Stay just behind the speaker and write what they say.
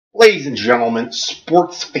Ladies and gentlemen,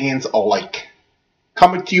 sports fans alike,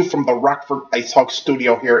 coming to you from the Rockford Ice Hawks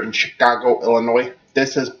studio here in Chicago, Illinois,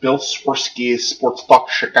 this is Bill Swerski's Sports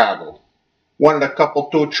Talk Chicago, one of the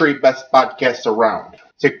couple 2 or 3 best podcasts around.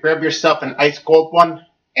 So grab yourself an ice cold one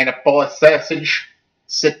and a bowl of sausage,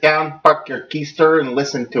 sit down, park your keister, and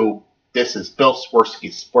listen to This is Bill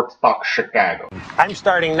Swerski's Sports Talk Chicago. I'm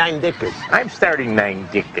starting 9 dictas. I'm starting 9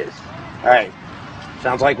 dictas. All right.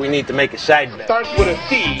 Sounds like we need to make a side bet. Starts with a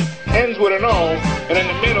C, ends with an O, and in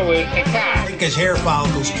the middle is a K. His hair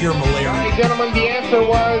follicles cure malaria. All right, gentlemen, the answer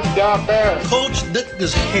was the Bears. Coach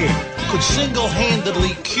Ditka's hair could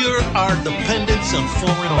single-handedly cure our dependence on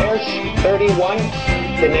foreign oil. Bears 31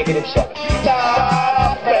 to negative 7.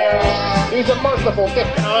 The Bears. He's a merciful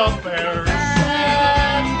Ditka. The Bears.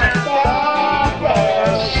 The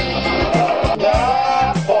Bears.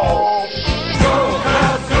 The Bulls. Go,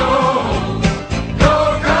 Cubs, go! Go,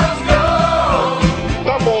 Cubs, go!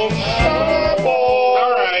 The Bulls. The Bulls.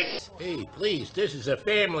 All right. Hey, please, this is a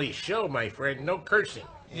family show, my friend. No cursing.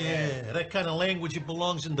 Yeah, that kind of language it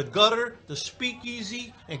belongs in the gutter, the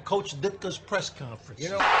speakeasy, and Coach Ditka's press conference. You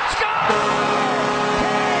know,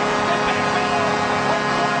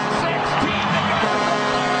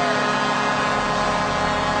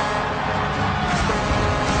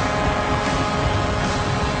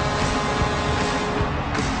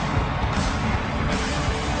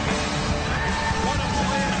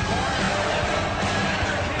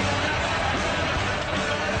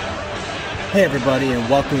 Hey everybody, and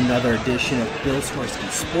welcome to another edition of Bill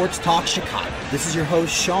Swerski's Sports Talk Chicago. This is your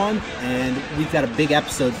host Sean, and we've got a big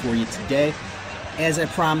episode for you today. As I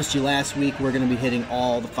promised you last week, we're going to be hitting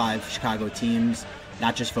all the 5 Chicago teams,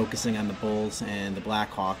 not just focusing on the Bulls and the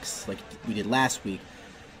Blackhawks like we did last week.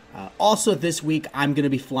 Also this week, I'm going to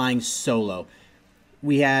be flying solo.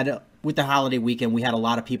 With the holiday weekend, we had a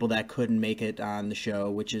lot of people that couldn't make it on the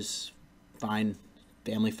show, which is fine,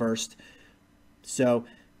 family first. So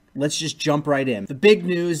let's just jump right in. The big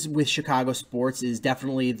news with Chicago sports is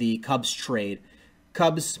definitely the Cubs trade.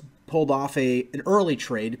 Cubs pulled off an early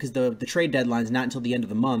trade because the trade deadline is not until the end of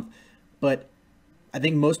the month. But I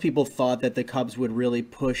think most people thought that the Cubs would really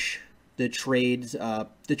push the trade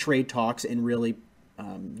talks and really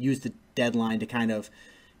use the deadline to kind of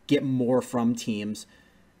get more from teams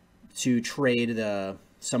to trade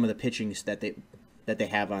some of the pitchings that they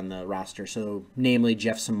have on the roster, so namely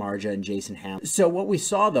Jeff Samardzija and Jason Hamm. So what we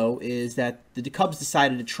saw, though, is that the Cubs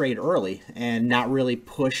decided to trade early and not really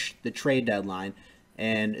push the trade deadline,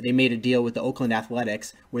 and they made a deal with the Oakland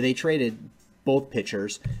Athletics where they traded both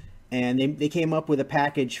pitchers, and they came up with a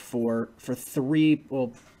package for 3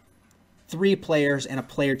 players and a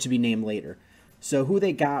player to be named later. So who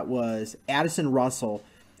they got was Addison Russell,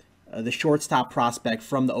 the shortstop prospect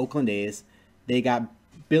from the Oakland A's. They got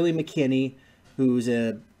Billy McKinney, who's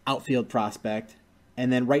an outfield prospect,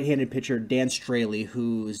 and then right-handed pitcher Dan Straley,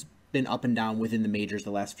 who's been up and down within the majors the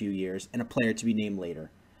last few years, and a player to be named later.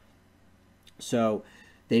 So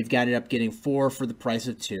they've ended up getting 4 for the price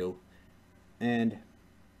of 2. And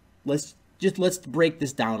let's break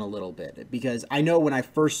this down a little bit, because I know when I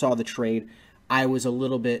first saw the trade, I was a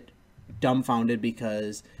little bit dumbfounded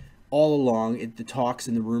because all along the talks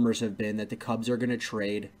and the rumors have been that the Cubs are going to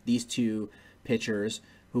trade these 2 pitchers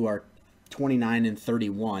who are 29 and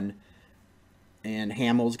 31, and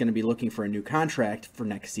Hamill's going to be looking for a new contract for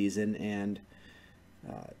next season, and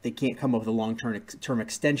they can't come up with a long-term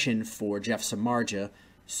extension for Jeff Samardzija.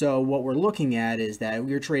 So what we're looking at is that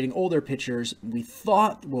we're trading older pitchers. We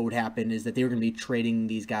thought what would happen is that they were going to be trading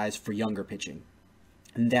these guys for younger pitching,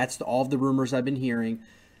 and that's all of the rumors I've been hearing,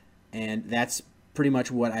 and that's pretty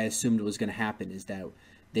much what I assumed was going to happen, is that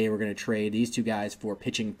they were going to trade these 2 guys for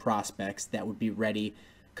pitching prospects that would be ready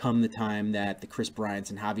come the time that the Chris Bryants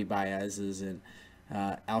and Javi Baez's and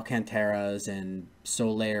Alcantaras and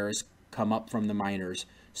Solairs come up from the minors.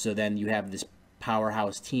 So then you have this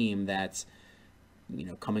powerhouse team that's,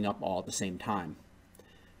 coming up all at the same time.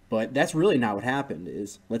 But that's really not what happened.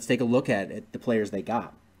 Let's take a look at the players they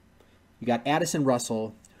got. You got Addison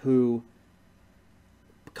Russell, who,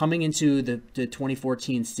 coming into the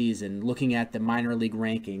 2014 season, looking at the minor league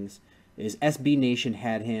rankings, is SB Nation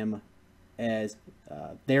had him as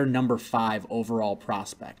their number 5 overall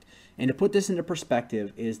prospect. And to put this into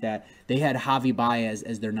perspective is that they had Javi Baez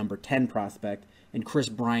as their number 10 prospect and Chris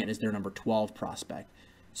Bryant as their number 12 prospect.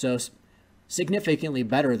 So significantly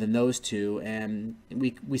better than those 2, and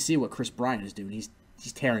we see what Chris Bryant is doing. He's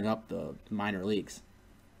tearing up the minor leagues.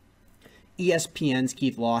 ESPN's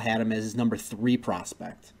Keith Law had him as his number 3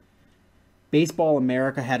 prospect. Baseball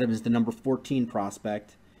America had him as the number 14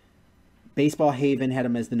 prospect. Baseball Haven had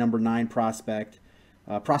him as the number 9 prospect.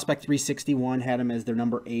 Prospect 361 had him as their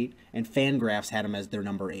number 8, and Fangraphs had him as their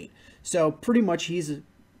number 8. So pretty much he's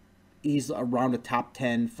around a top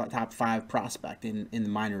 10, top 5 prospect in the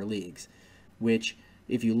minor leagues, which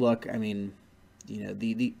if you look, I mean, you know,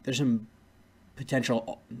 there's some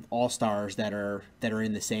potential all-stars that are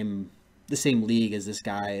in the same league as this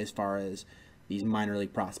guy as far as these minor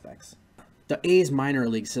league prospects. The A's minor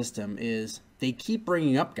league system is they keep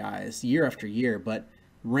bringing up guys year after year, but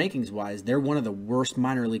rankings-wise, they're one of the worst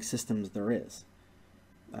minor league systems there is.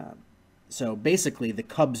 So basically, the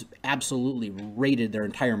Cubs absolutely rated their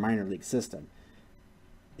entire minor league system.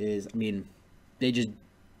 They just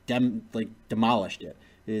demolished it.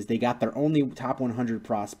 They got their only top 100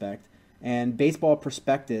 prospect, and Baseball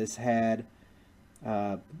Prospectus had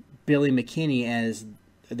Billy McKinney as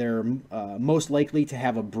their most likely to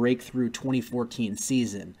have a breakthrough 2014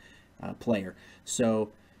 season player.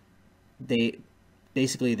 So their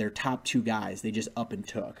top 2 guys they just up and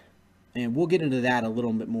took. And we'll get into that a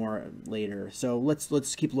little bit more later. So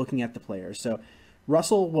let's keep looking at the players. So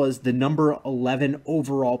Russell was the number 11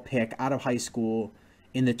 overall pick out of high school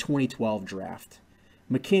in the 2012 draft.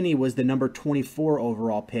 McKinney was the number 24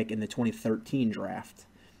 overall pick in the 2013 draft.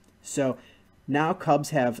 So now Cubs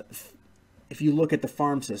have, if you look at the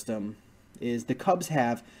farm system, the Cubs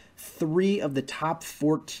have 3 of the top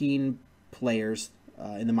 14 players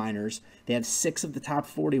in the minors. They have 6 of the top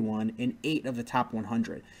 41 and 8 of the top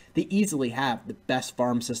 100. They easily have the best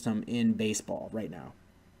farm system in baseball right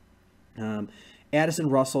now. Addison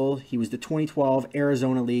Russell, he was the 2012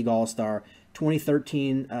 Arizona League All-Star,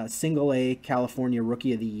 2013 Single A California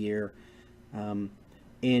Rookie of the Year.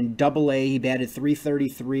 In Double A, he batted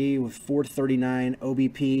 .333 with .439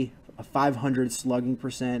 OBP, a .500 slugging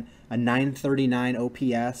percent, a .939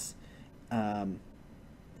 OPS.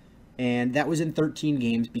 And that was in 13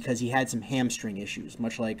 games because he had some hamstring issues,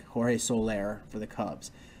 much like Jorge Soler for the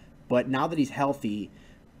Cubs. But now that he's healthy,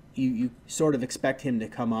 you sort of expect him to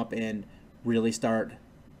come up and really start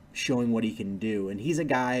showing what he can do. And he's a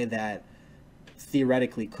guy that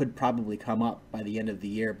theoretically could probably come up by the end of the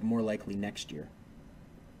year, but more likely next year.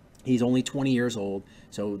 He's only 20 years old,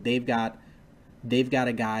 so they've got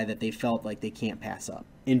a guy that they felt like they can't pass up.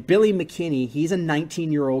 And Billy McKinney, he's a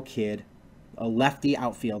 19-year-old kid, a lefty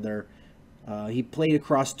outfielder. He played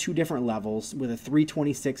across 2 different levels with a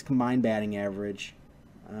 .326 combined batting average.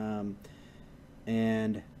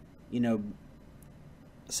 And, you know,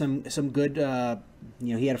 some good,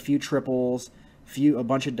 he had a few triples, a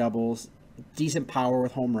bunch of doubles, decent power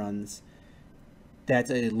with home runs.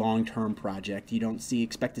 That's a long-term project. You don't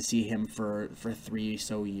expect to see him for 3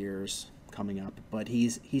 so years coming up, but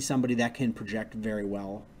he's somebody that can project very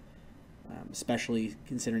well, especially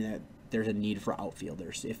considering that there's a need for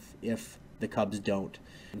outfielders if the Cubs don't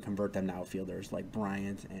convert them to outfielders like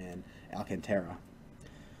Bryant and Alcantara.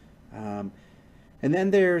 And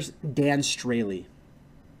then there's Dan Straley.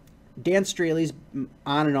 Dan Straley's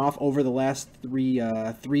on and off over the last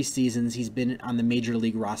three seasons. He's been on the major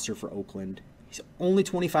league roster for Oakland. He's only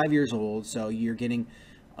 25 years old, so you're getting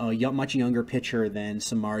a much younger pitcher than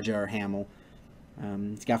Samardzija or Hamill.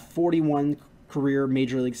 He's got 41 career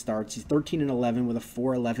major league starts. He's 13-11 with a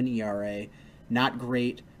 4.11 ERA. Not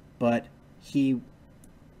great, but he's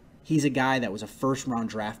a guy that was a first-round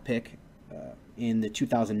draft pick in the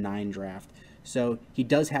 2009 draft. So he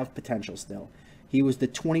does have potential still. He was the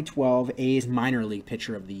 2012 A's minor league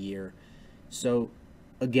pitcher of the year. So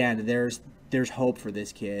again, there's hope for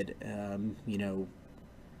this kid.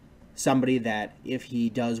 Somebody that if he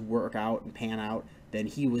does work out and pan out, then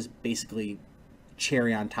he was basically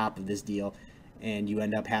cherry on top of this deal, and you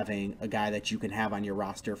end up having a guy that you can have on your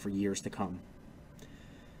roster for years to come.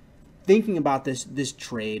 Thinking about this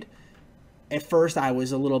trade, at first I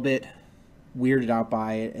was a little bit weirded out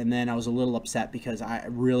by it, and then I was a little upset because I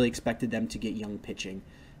really expected them to get young pitching.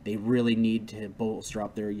 They really need to bolster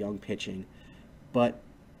up their young pitching. But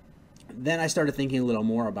then I started thinking a little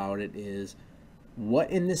more about it, is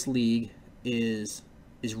what in this league is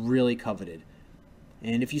really coveted.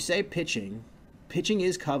 And if you say pitching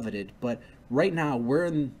is coveted, but right now we're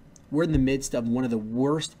in the midst of one of the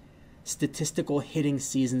worst statistical hitting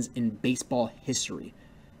seasons in baseball history.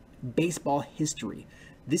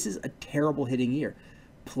 This is a terrible hitting year.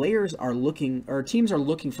 Teams are looking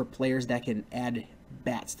for players that can add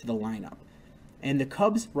bats to the lineup. And the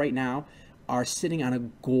Cubs right now are sitting on a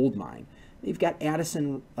gold mine. They've got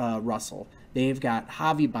Addison Russell. They've got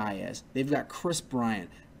Javi Baez. They've got Chris Bryant.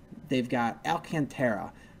 They've got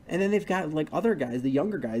Alcantara. And then they've got like other guys, the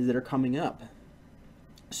younger guys that are coming up.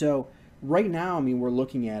 So right now, we're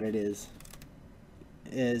looking at it is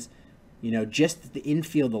just the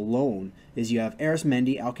infield alone is you have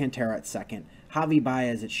Arismendi, Alcantara at second, Javi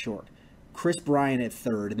Baez at short, Chris Bryant at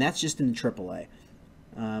third, and that's just in the AAA.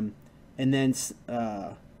 And then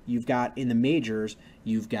you've got in the majors,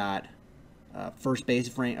 you've got first base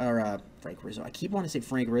Frank Rizzo. I keep wanting to say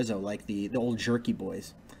Frank Rizzo, like the old Jerky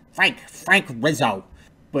Boys. Frank Rizzo.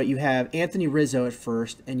 But you have Anthony Rizzo at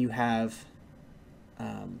first, and you have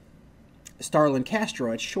Starlin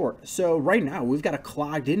Castro at short. So right now we've got a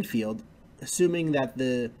clogged infield, assuming that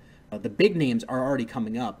the big names are already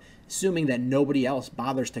coming up, assuming that nobody else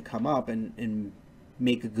bothers to come up and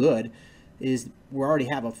make good, is we already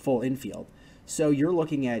have a full infield. So you're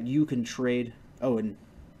looking at, you can trade, and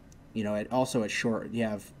also at short you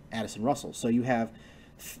have Addison Russell. So you have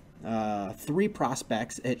 3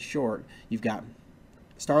 prospects at short. You've got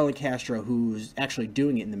Starlin Castro, who's actually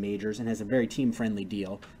doing it in the majors and has a very team-friendly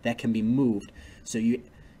deal that can be moved. So you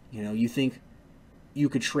think you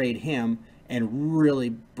could trade him and really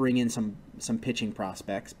bring in some pitching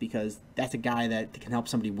prospects, because that's a guy that can help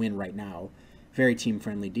somebody win right now. Very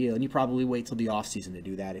team-friendly deal, and you probably wait till the offseason to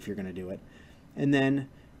do that if you're going to do it. And then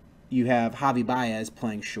you have Javi Baez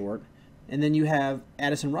playing short, and then you have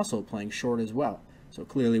Addison Russell playing short as well. So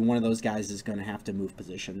clearly one of those guys is going to have to move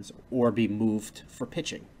positions or be moved for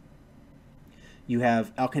pitching. You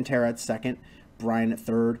have Alcantara at second, Bryant at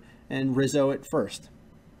third, and Rizzo at first.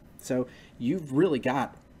 So you've really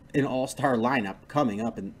got an all-star lineup coming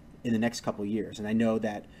up in the next couple of years. And I know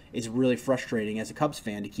that it's really frustrating as a Cubs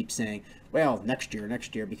fan to keep saying, well, next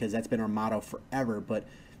year, because that's been our motto forever. But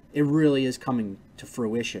it really is coming to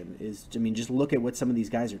fruition. Just look at what some of these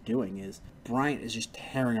guys are doing. Bryant is just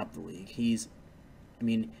tearing up the league.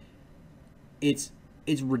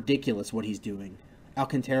 It's ridiculous what he's doing.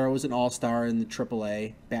 Alcantara was an all-star in the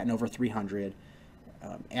AAA, batting over 300.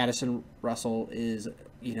 Addison Russell is,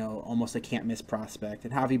 almost a can't-miss prospect.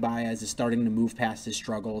 And Javi Baez is starting to move past his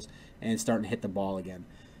struggles and starting to hit the ball again.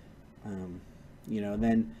 And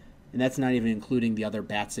that's not even including the other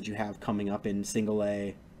bats that you have coming up in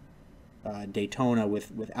Single-A Daytona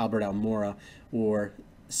with Albert Almora, or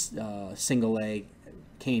Single-A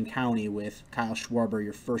Kane County with Kyle Schwarber,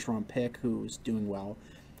 your first-round pick, who's doing well,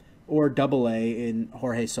 or Double-A in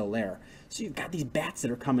Jorge Soler. So you've got these bats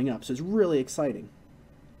that are coming up, so it's really exciting.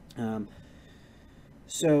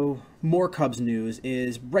 So more Cubs news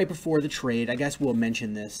is right before the trade. I guess we'll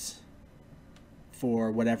mention this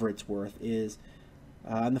for whatever it's worth. Is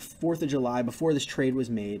on the 4th of July, before this trade was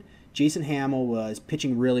made, Jason Hamill was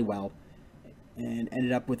pitching really well and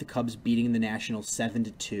ended up with the Cubs beating the Nationals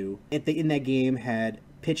 7-2. In that game, had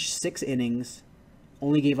pitched 6 innings,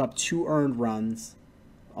 only gave up 2 earned runs,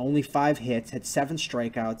 only 5 hits, had 7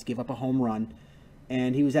 strikeouts, gave up a home run,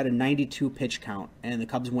 and he was at a 92 pitch count, and the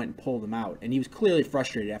Cubs went and pulled him out. And he was clearly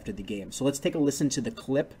frustrated after the game. So let's take a listen to the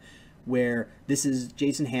clip where this is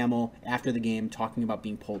Jason Hamill after the game talking about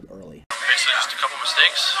being pulled early. Basically just a couple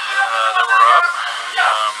mistakes that were up.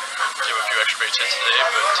 Gave a few extra base hits today,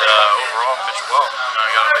 but overall pitched well.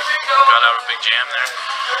 Got out of a big jam there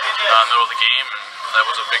in the middle of the game, and that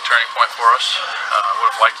was a big turning point for us. Would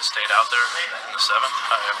have liked to stay out there in the 7th.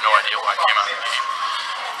 I have no idea why I came out of the game,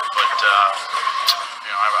 but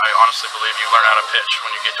I honestly believe you learn how to pitch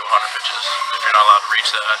when you get to 100 pitches. If you're not allowed to reach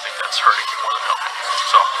that, I think that's hurting you more than helping you.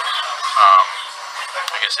 So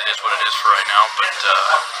I guess it is what it is for right now, but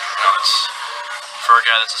it's for a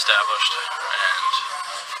guy that's established and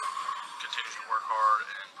continues to work hard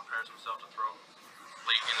and prepares himself to throw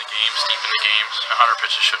late in the games, deep in the games. 100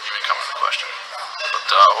 pitches shouldn't even come into question. But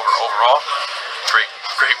overall,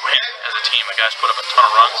 great win as a team. The guys put up a ton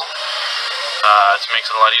of runs. It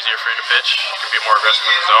makes it a lot easier for you to pitch. You can be more aggressive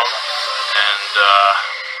in the zone, and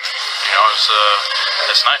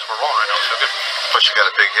it's nice. We're rolling right now. We feel good. Plus, you got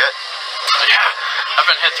a big hit. Yeah, I've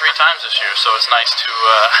been hit 3 times this year, so it's nice to.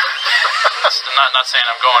 Not saying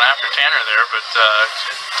I'm going after Tanner there, but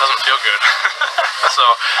it doesn't feel good. So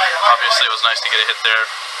obviously, it was nice to get a hit there.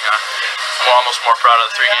 I'm almost more proud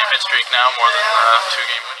of the 3-game hit streak now, more than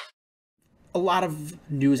 2-game winning. A lot of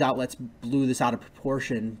news outlets blew this out of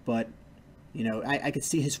proportion, but I could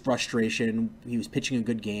see his frustration. He was pitching a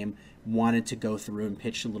good game, wanted to go through and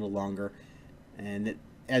pitch a little longer. And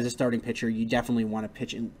as a starting pitcher, you definitely want to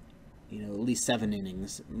pitch in, at least 7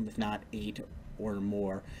 innings, if not 8 or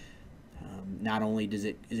more. Not only is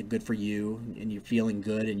it good for you and you're feeling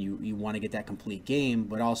good and you want to get that complete game,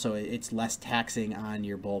 but also it's less taxing on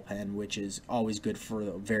your bullpen, which is always good for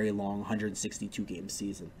a very long 162-game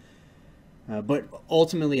season. But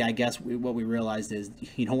ultimately, I guess what we realized is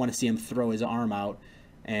you don't want to see him throw his arm out,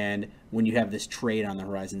 and when you have this trade on the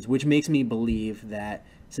horizons, which makes me believe that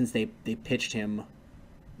since they pitched him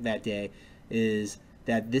that day, is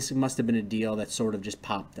that this must have been a deal that sort of just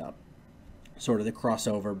popped up. Sort of the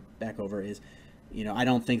crossover back over is, I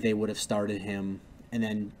don't think they would have started him and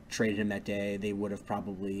then traded him that day. They would have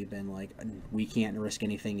probably been like, we can't risk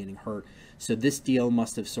anything getting hurt. So this deal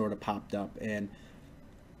must have sort of popped up, and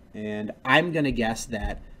I'm going to guess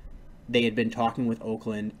that they had been talking with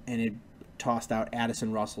Oakland and it tossed out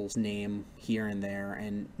Addison Russell's name here and there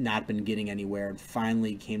and not been getting anywhere, and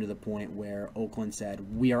finally came to the point where Oakland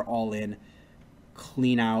said, we are all in,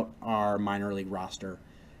 clean out our minor league roster.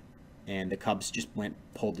 And the Cubs just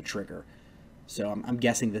pulled the trigger. So I'm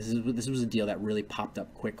guessing this was a deal that really popped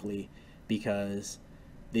up quickly, because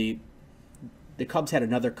the Cubs had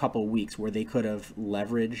another couple weeks where they could have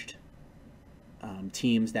leveraged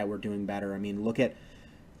teams that were doing better. I mean, look at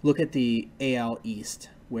the AL East,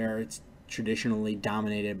 where it's traditionally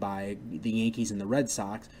dominated by the Yankees and the Red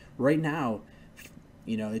Sox. Right now,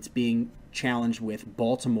 it's being challenged with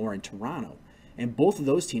Baltimore and Toronto. And both of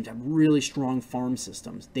those teams have really strong farm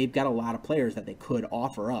systems. They've got a lot of players that they could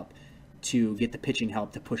offer up to get the pitching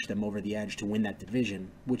help to push them over the edge to win that division,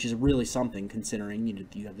 which is really something considering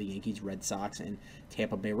you have the Yankees, Red Sox, and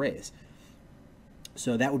Tampa Bay Rays.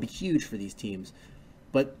 So that would be huge for these teams.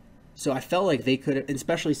 So I felt like they could,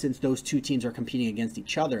 especially since those two teams are competing against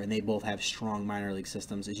each other and they both have strong minor league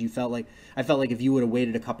systems, I felt like if you would have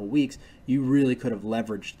waited a couple weeks, you really could have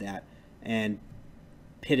leveraged that and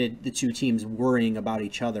pitted the two teams worrying about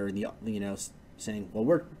each other, and saying,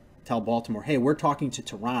 well, tell Baltimore, hey, we're talking to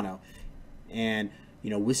Toronto, and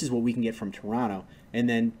this is what we can get from Toronto, and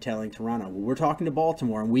then telling Toronto, well, we're talking to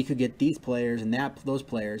Baltimore, and we could get these players and those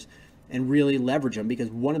players, and really leverage them,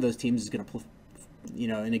 because one of those teams is going to,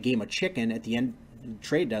 in a game of chicken at the end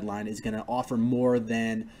trade deadline, is going to offer more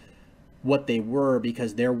than what they were,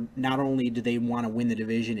 because they're not only do they want to win the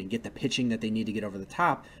division and get the pitching that they need to get over the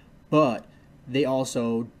top, but they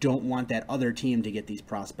also don't want that other team to get these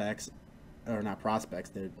prospects, or not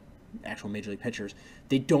prospects, they're actual major league pitchers.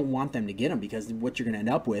 They don't want them to get them, because what you're going to end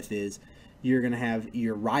up with is you're going to have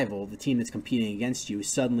your rival, the team that's competing against you,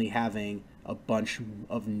 suddenly having a bunch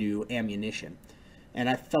of new ammunition. And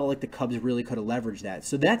I felt like the Cubs really could have leveraged that.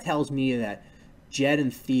 So that tells me that Jed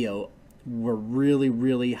and Theo were really,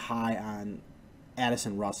 really high on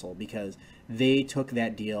Addison Russell, because they took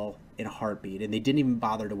that deal in a heartbeat, and they didn't even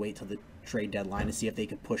bother to wait till the trade deadline to see if they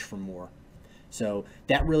could push for more. So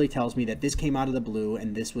that really tells me that this came out of the blue,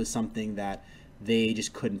 and this was something that they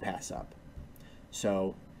just couldn't pass up.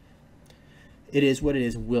 So it is what it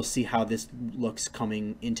is. We'll see how this looks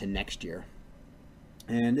coming into next year.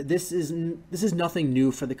 And this is nothing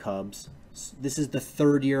new for the Cubs. This is the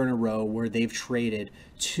third year in a row where they've traded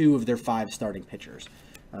 2 of their 5 starting pitchers.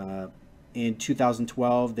 In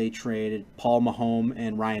 2012, they traded Paul Maholm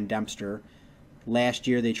and Ryan Dempster. Last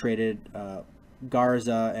year, they traded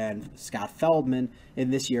Garza and Scott Feldman.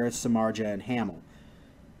 And this year, it's Samardzija and Hamill.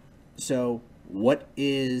 So what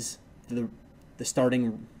is the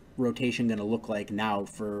starting rotation going to look like now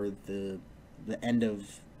for the end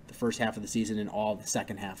of the first half of the season and all the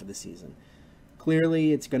second half of the season?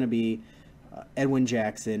 Clearly, it's going to be Edwin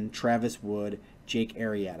Jackson, Travis Wood, Jake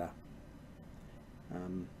Arrieta.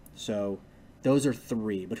 So those are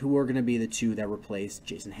 3. But who are going to be the 2 that replace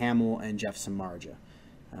Jason Hamill and Jeff Samardzija?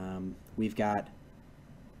 We've got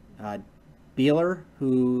Beeler,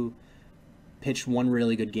 who pitched 1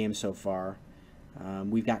 really good game so far.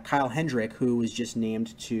 We've got Kyle Hendrick, who was just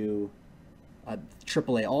named to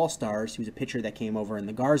AAA All-Stars. He was a pitcher that came over in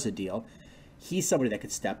the Garza deal. He's somebody that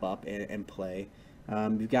could step up and play.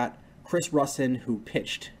 We've got Chris Russin, who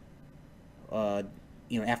pitched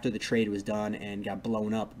after the trade was done and got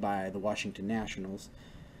blown up by the Washington Nationals.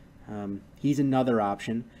 He's another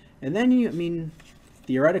option. And then,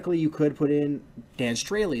 theoretically, you could put in Dan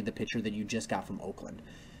Straley, the pitcher that you just got from Oakland.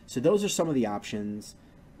 So those are some of the options.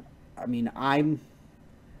 I'm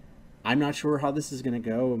not sure how this is going to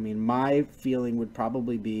go. My feeling would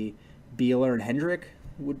probably be Beeler and Hendrick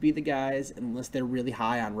would be the guys, unless they're really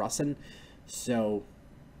high on Russin. So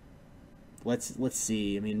let's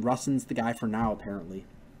see. Russin's the guy for now, apparently,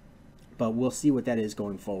 but we'll see what that is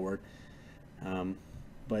going forward.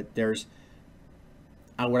 But there's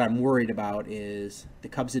what I'm worried about is the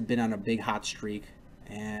Cubs had been on a big hot streak,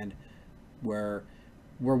 and we're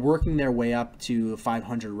working their way up to a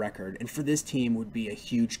 500 record. And for this team would be a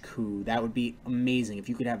huge coup. That would be amazing if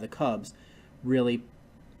you could have the Cubs really,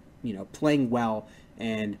 playing well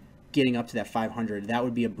and getting up to that 500. That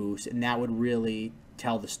would be a boost, and that would really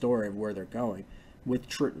tell the story of where they're going. With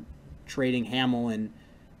trading Hamill and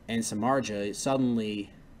Samardzija,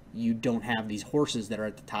 suddenly you don't have these horses that are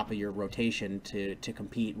at the top of your rotation to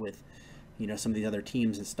compete with, some of these other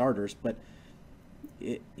teams and starters. But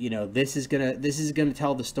this is gonna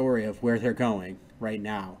tell the story of where they're going right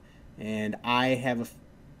now, and I have a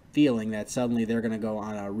feeling that suddenly they're gonna go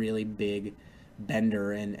on a really big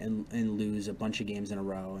bender and lose a bunch of games in a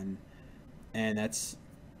row, and that's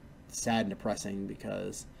sad and depressing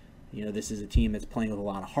because this is a team that's playing with a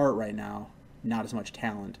lot of heart right now, not as much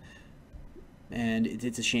talent, and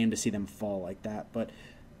it's a shame to see them fall like that. But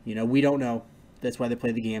we don't know. That's why they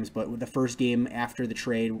play the games. But with the first game after the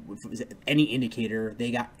trade, if it was any indicator, they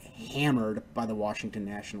got hammered by the Washington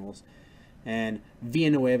Nationals. And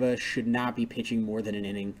Villanueva should not be pitching more than an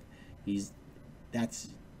inning. He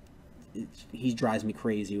drives me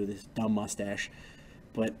crazy with his dumb mustache.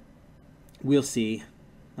 But we'll see.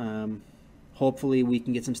 Hopefully we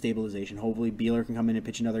can get some stabilization. Hopefully Beeler can come in and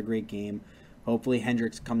pitch another great game. Hopefully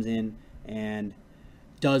Hendricks comes in and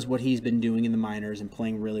does what he's been doing in the minors and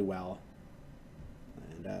playing really well.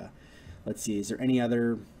 And let's see, is there any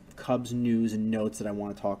other Cubs news and notes that I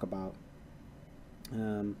want to talk about?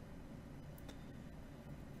 I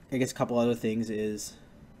guess a couple other things is,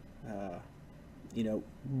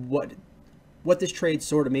 what this trade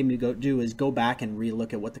sort of made me go back and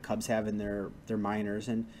relook at what the Cubs have in their minors,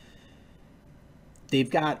 and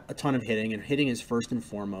they've got a ton of hitting, and hitting is first and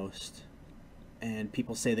foremost. And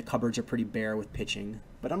people say the cupboards are pretty bare with pitching,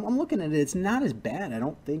 but I'm looking at it. It's not as bad, I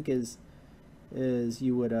don't think, as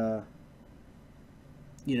you would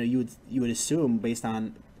you would assume based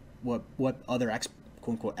on what other quote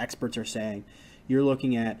unquote experts are saying. You're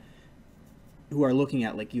looking at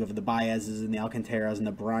like you have the Baez's and the Alcantaras and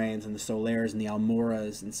the Bryans and the Solers and the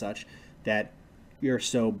Almoras and such that you're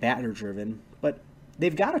so batter driven, but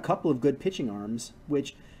they've got a couple of good pitching arms,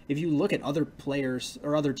 which if you look at other players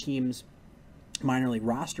or other teams' minor league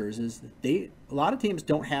rosters, a lot of teams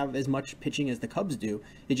don't have as much pitching as the Cubs do.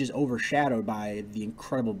 It's just overshadowed by the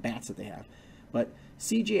incredible bats that they have. But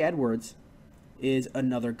C.J. Edwards is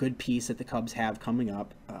another good piece that the Cubs have coming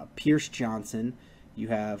up. Pierce Johnson, you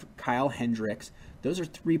have Kyle Hendricks. Those are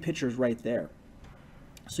three pitchers right there.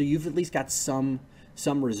 So you've at least got some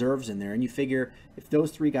reserves in there, and you figure if those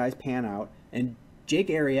three guys pan out, and Jake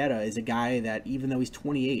Arrieta is a guy that, even though he's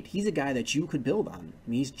 28, he's a guy that you could build on. I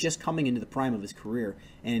mean, he's just coming into the prime of his career,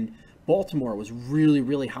 and Baltimore was really,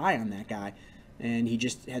 really high on that guy, and he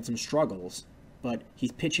just had some struggles. But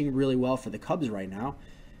he's pitching really well for the Cubs right now.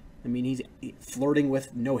 I mean, he's flirting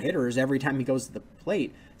with no-hitters every time he goes to the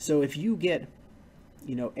plate. So if you get,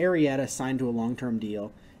 Arrieta signed to a long-term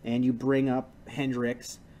deal, and you bring up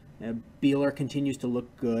Hendricks, Beeler continues to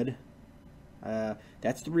look good.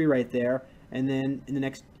 That's three right there. And then in the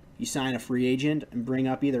next, you sign a free agent and bring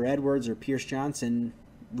up either Edwards or Pierce Johnson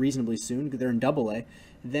reasonably soon because they're in Double-A.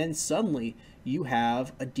 Then suddenly you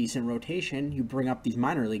have a decent rotation. You bring up these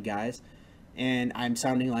minor league guys, and I'm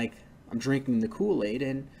sounding like I'm drinking the Kool-Aid,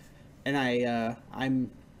 and I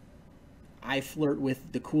flirt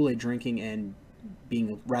with the Kool-Aid drinking and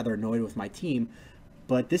being rather annoyed with my team,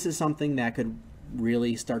 but this is something that could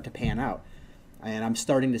really start to pan out, and I'm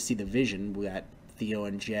starting to see the vision that Theo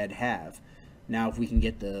and Jed have. Now, if we can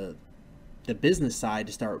get the business side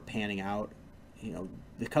to start panning out,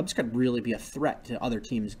 the Cubs could really be a threat to other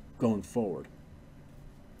teams going forward.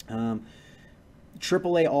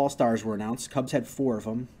 AAA All-Stars were announced. Cubs had 4 of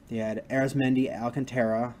them. They had Arizmendi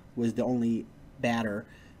Alcantara was the only batter.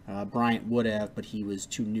 Bryant would have, but he was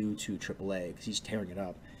too new to AAA because he's tearing it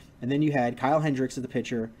up. And then you had Kyle Hendricks as the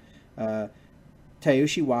pitcher,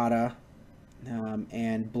 Taiyoshi Wada,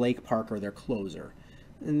 and Blake Parker, their closer.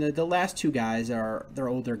 And the last 2 guys they're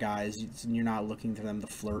older guys, and you're not looking for them to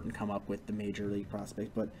flirt and come up with the major league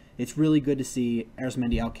prospects. But it's really good to see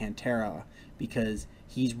Arizmendi Alcantara because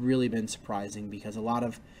he's really been surprising because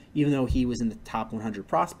even though he was in the top 100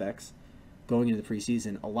 prospects going into the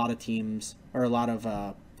preseason, a lot of teams, or a lot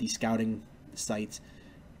of these scouting sites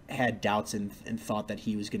had doubts and thought that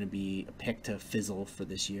he was going to be a pick to fizzle for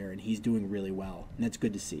this year, and he's doing really well, and that's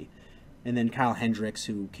good to see. And then Kyle Hendricks,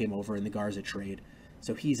 who came over in the Garza trade,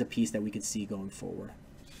 so he's a piece that we could see going forward.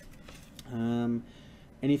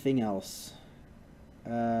 Anything else?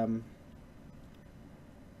 I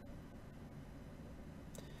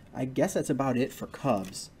guess that's about it for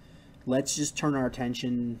Cubs. Let's just turn our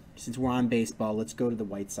attention, since we're on baseball, let's go to the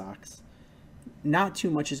White Sox. Not too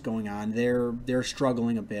much is going on. They're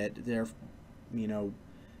struggling a bit. They're,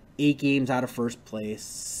 8 games out of first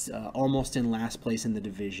place, almost in last place in the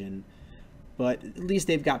division. But at least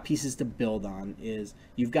they've got pieces to build on.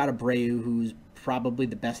 You've got Abreu, who's probably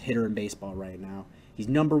the best hitter in baseball right now. He's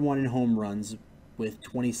number 1 in home runs with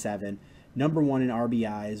 27, number 1 in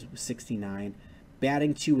RBIs with 69,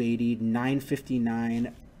 batting .280,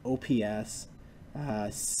 .959 OPS,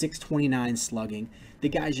 .629 slugging. The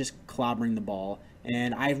guy's just clobbering the ball.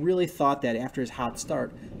 And I really thought that after his hot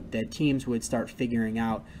start, that teams would start figuring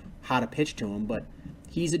out how to pitch to him. But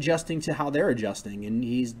he's adjusting to how they're adjusting, and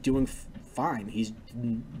he's doing fine. He's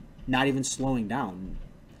not even slowing down.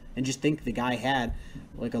 And just think the guy had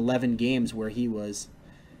like 11 games where he was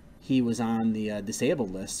on the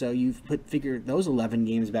disabled list. So you've figured those 11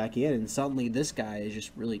 games back in, and suddenly this guy is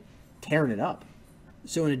just really tearing it up.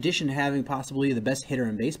 So in addition to having possibly the best hitter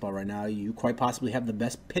in baseball right now, you quite possibly have the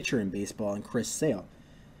best pitcher in baseball in Chris Sale.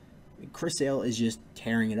 Chris Sale is just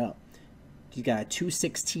tearing it up. He's got a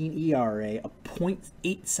 2.16 ERA, a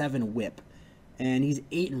 .87 WHIP, and he's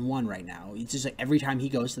 8-1 right now. It's just like every time he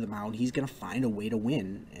goes to the mound, he's going to find a way to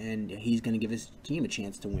win, and he's going to give his team a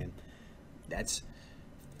chance to win. That's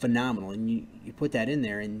phenomenal. And you put that in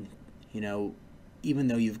there, and even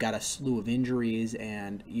though you've got a slew of injuries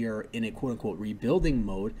and you're in a quote-unquote rebuilding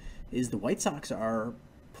mode, is the White Sox are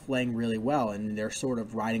playing really well, and they're sort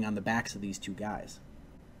of riding on the backs of these two guys.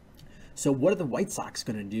 So what are the White Sox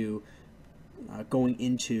going to do going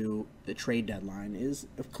into the trade deadline? Is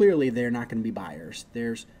clearly they're not going to be buyers.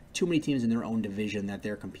 There's too many teams in their own division that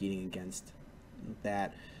they're competing against,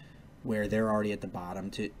 that where they're already at the bottom,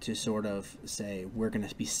 to sort of say we're going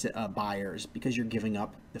to be buyers, because you're giving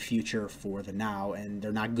up the future for the now, and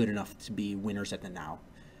they're not good enough to be winners at the now.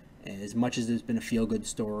 And as much as there's been a feel-good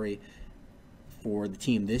story for the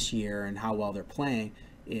team this year and how well they're playing,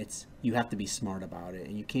 you have to be smart about it,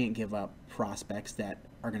 and you can't give up prospects that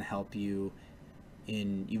are going to help you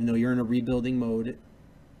even though you're in a rebuilding mode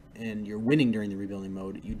and you're winning during the rebuilding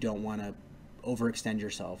mode. You don't want to overextend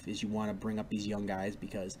yourself. You want to bring up these young guys,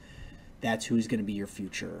 because that's who's going to be your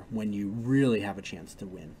future when you really have a chance to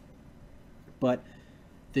win. But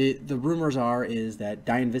the rumors is that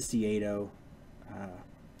Diane Vistieto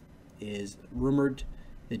is rumored.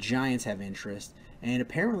 The Giants have interest, and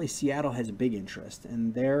apparently Seattle has a big interest.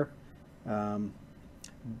 And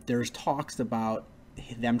there's talks about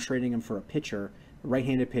them trading him for a pitcher, a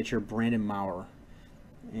right-handed pitcher, Brandon Maurer.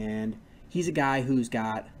 And he's a guy who's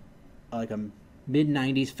got like a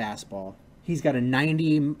mid-90s fastball. He's got a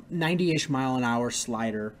 90-ish mile-an-hour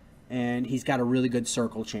slider, and he's got a really good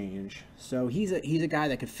circle change. So he's a guy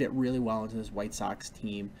that could fit really well into this White Sox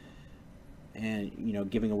team. And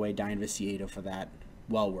giving away Diane Vistieto for that,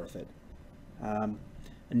 well worth it.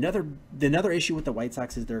 Another issue with the White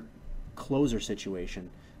Sox is their closer situation.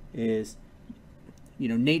 Is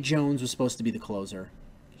Nate Jones was supposed to be the closer.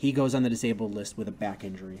 He goes on the disabled list with a back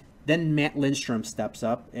injury. Then Matt Lindstrom steps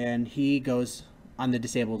up, and he goes on the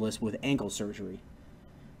disabled list with ankle surgery.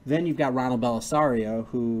 Then you've got Ronald Belisario,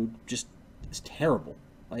 who just is terrible.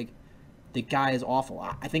 Like, the guy is awful.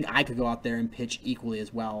 I think I could go out there and pitch equally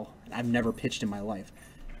as well. I've never pitched in my life.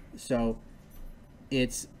 So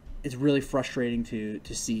it's really frustrating to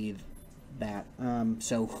see that.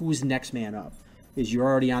 So who's next man up? Is you're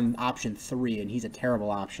already on option 3, and he's a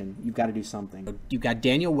terrible option. You've got to do something. You've got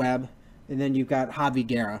Daniel Webb, and then you've got Javi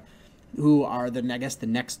Guerra, who are the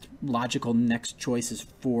next logical choices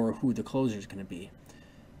for who the closer is going to be.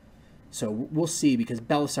 So we'll see, because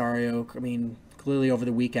Belisario, clearly over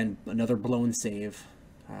the weekend, another blown save.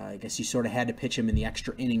 I guess you sort of had to pitch him in the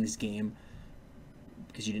extra innings game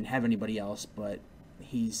because you didn't have anybody else, but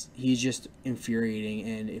he's just infuriating.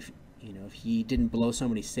 And if he didn't blow so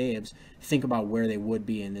many saves, think about where they would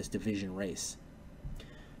be in this division race.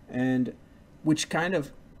 And which kind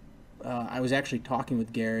of, I was actually talking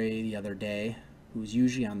with Gary the other day, who's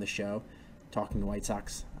usually on the show, talking to White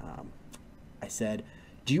Sox. I said,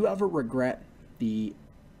 do you ever regret the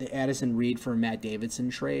Addison Reed for Matt Davidson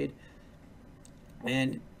trade?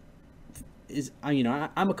 And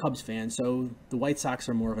I'm a Cubs fan, so the White Sox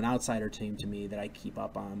are more of an outsider team to me that I keep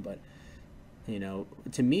up on. But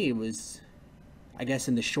to me, it was, I guess,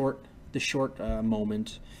 in the short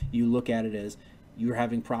moment, you look at it as you're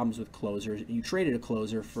having problems with closers. You traded a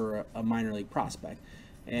closer for a minor league prospect,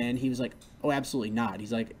 and he was like, "Oh, absolutely not."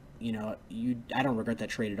 He's like, I don't regret that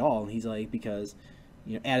trade at all. And he's like, because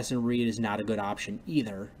Addison Reed is not a good option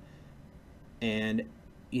either, and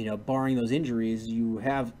barring those injuries, you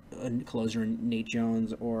have a closer in Nate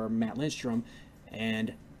Jones or Matt Lindstrom,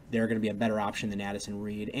 and they're going to be a better option than Addison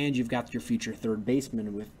Reed, and you've got your future third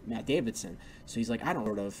baseman with Matt Davidson. So he's like,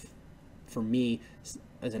 for me,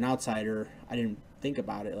 as an outsider, I didn't think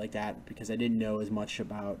about it like that because I didn't know as much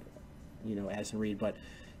about, Addison Reed, but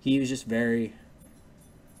he was just very,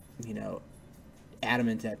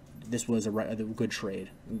 adamant that this was a good trade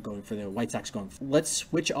going for the White Sox. Let's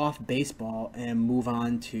switch off baseball and move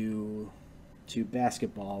on to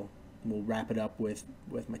basketball. We'll wrap it up with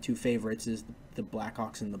my two favorites, is the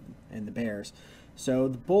Blackhawks and the Bears. So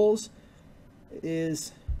the Bulls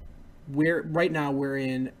is right now we're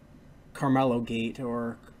in Carmelo Gate,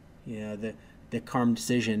 or the Carm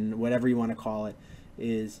decision, whatever you want to call it,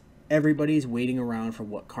 is everybody's waiting around for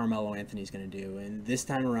what Carmelo Anthony's going to do. And this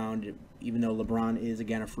time around, even though LeBron is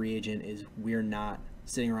again a free agent, we're not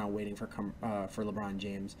sitting around waiting for LeBron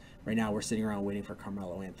James. Right now we're sitting around waiting for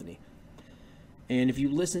Carmelo Anthony. And if you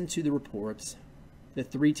listen to the reports, the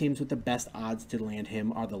three teams with the best odds to land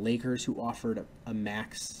him are the Lakers, who offered a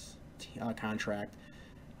max contract,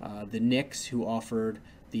 the Knicks, who offered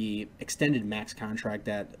the extended max contract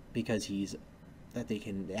that they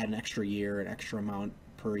can add an extra year, an extra amount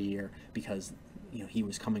per year, because he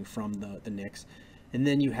was coming from the Knicks. And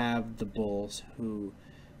then you have the Bulls, who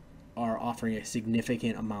are offering a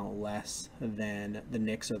significant amount less than the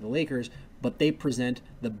Knicks or the Lakers, but they present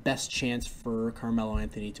the best chance for Carmelo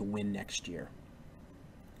Anthony to win next year.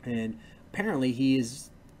 And apparently he is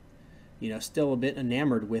still a bit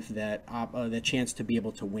enamored with that the chance to be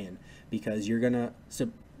able to win, because you're going to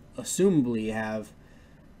assumably have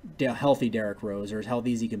healthy Derrick Rose, or as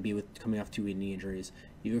healthy as he can be with coming off 2 knee injuries.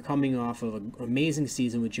 You're coming off of an amazing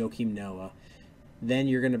season with Joakim Noah. Then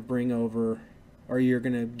you're going to you're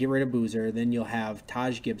going to get rid of Boozer. Then you'll have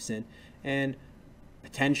Taj Gibson and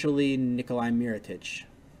potentially Nikolai Mirotic.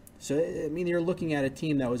 So, I mean, you're looking at a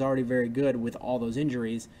team that was already very good with all those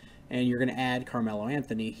injuries, and you're going to add Carmelo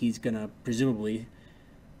Anthony. He's going to presumably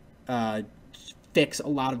fix a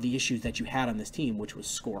lot of the issues that you had on this team, which was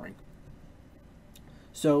scoring.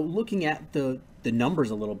 So looking at the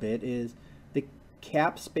numbers a little bit, is the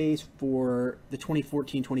cap space for the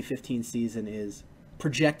 2014-2015 season is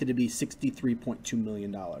projected to be $63.2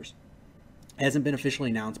 million. It hasn't been officially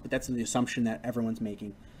announced, but that's the assumption that everyone's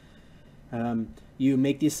making. You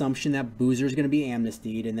make the assumption that Boozer is going to be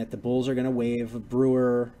amnestied, and that the Bulls are going to waive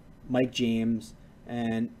Brewer, Mike James,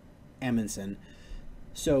 and Amundsen.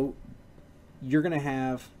 So you're going to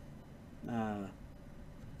have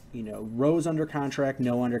Rose under contract,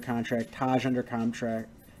 Noah under contract, Taj under contract,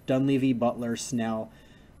 Dunleavy, Butler, Snell,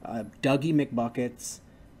 Dougie McBuckets,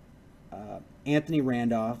 Anthony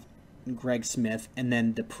Randolph, Greg Smith, and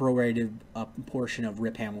then the prorated portion of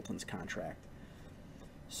Rip Hamilton's contract.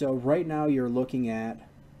 So right now you're looking at,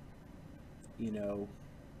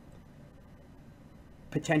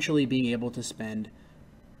 potentially being able to spend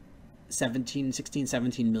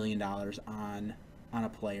 $17 million on a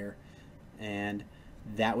player, and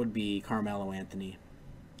that would be Carmelo Anthony,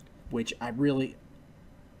 which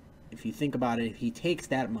if you think about it, if he takes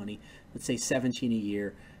that money, let's say 17 a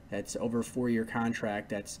year, that's over a 4-year contract,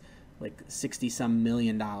 that's like $60-some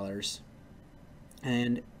million.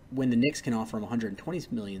 And when the Knicks can offer him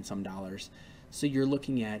 $120 million some dollars, so you're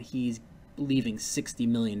looking at he's leaving $60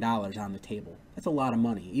 million on the table. That's a lot of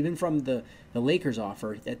money. Even from the Lakers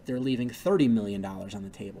offer, that they're leaving $30 million on the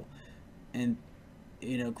table. And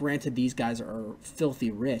granted, these guys are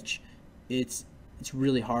filthy rich. It's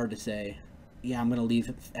really hard to say, yeah, I'm going to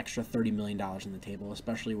leave extra $30 million on the table,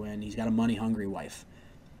 especially when he's got a money-hungry wife.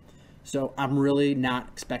 So I'm really not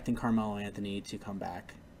expecting Carmelo Anthony to come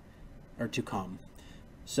back, or to come.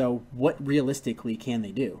 So what realistically can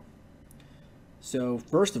they do? So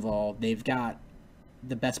first of all, they've got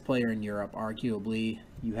the best player in Europe, arguably.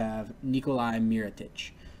 You have Nikolai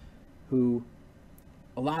Mirotic, who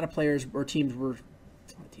a lot of players or teams were,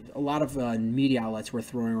 a lot of media outlets were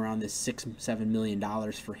throwing around this $6-7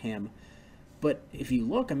 million for him. But if you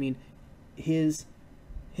look, I mean, his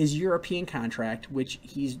European contract, which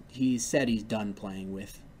he's said he's done playing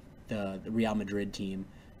with the Real Madrid team,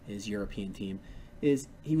 his European team, is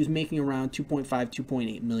he was making around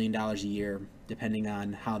 $2.5-2.8 million a year, depending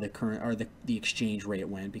on how the current or the exchange rate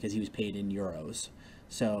went, because he was paid in euros,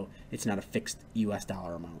 so it's not a fixed U.S.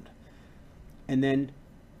 dollar amount. And then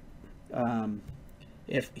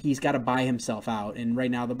if he's got to buy himself out, and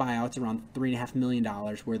right now the buyout's around $3.5 million,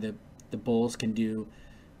 where the Bulls can do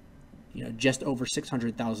just over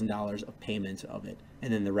 $600,000 of payment of it,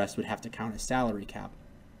 and then the rest would have to count as salary cap.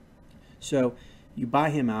 So you buy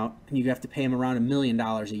him out, and you have to pay him around $1 million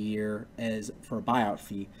a year as for a buyout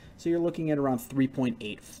fee. So you're looking at around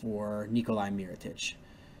 3.8 for Nikolai Mirotic.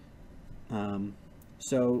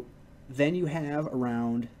 So then you have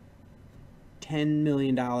around $10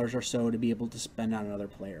 million or so to be able to spend on another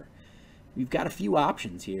player. You've got a few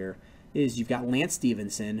options here. You've got Lance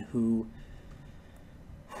Stevenson, who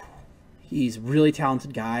he's a really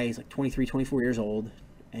talented guy. He's like 23, 24 years old,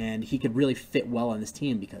 and he could really fit well on this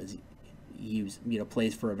team because he was,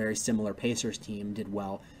 plays for a very similar Pacers team, did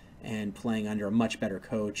well, and playing under a much better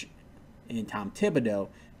coach in Tom Thibodeau,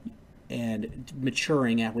 and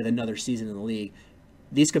maturing with another season in the league.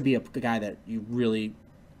 This could be a guy that you really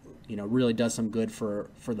does some good for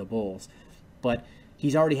the Bulls. but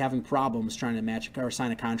he's already having problems trying to match or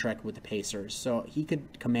sign a contract with the Pacers. So he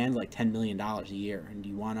could command like $10 million a year. And do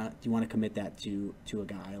you wanna commit that to a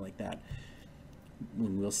guy like that?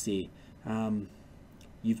 We'll see.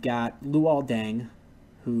 You've got Luol Deng,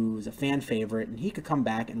 who's a fan favorite, and he could come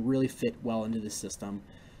back and really fit well into the system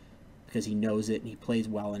because he knows it and he plays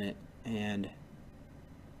well in it. And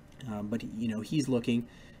but he's looking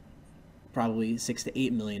probably $6 to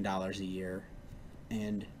 $8 million a year,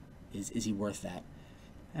 and is he worth that?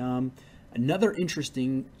 Another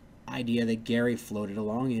interesting idea that Gary floated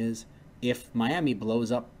along is if Miami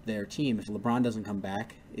blows up their team, if LeBron doesn't come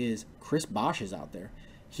back, is Chris Bosh is out there.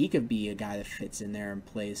 He could be a guy that fits in there and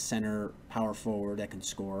plays center, power forward that can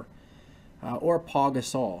score, or Paul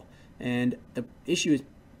Gasol. And the issue is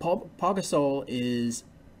Paul Gasol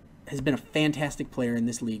has been a fantastic player in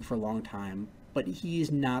this league for a long time, but he's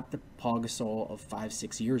not the Paul Gasol of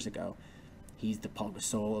 5-6 years ago. He's the Paul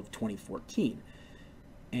Gasol of 2014.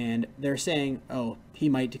 And they're saying, oh, he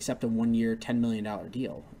might accept a 1-year, $10 million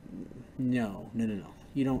deal. No.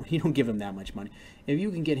 You don't give him that much money. If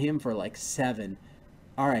you can get him for like 7,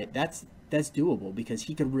 all right, that's doable because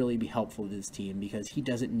he could really be helpful to this team because he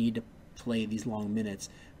doesn't need to play these long minutes,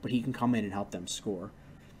 but he can come in and help them score.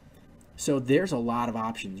 So there's a lot of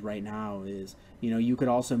options right now. You could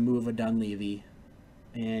also move a Dunleavy,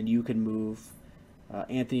 and you could move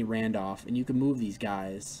Anthony Randolph, and you could move these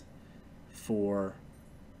guys for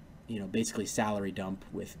basically salary dump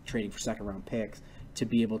with trading for second-round picks to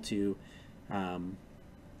be able to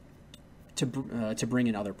bring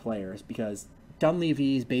in other players because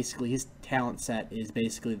Dunleavy is basically, his talent set is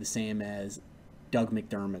basically the same as Doug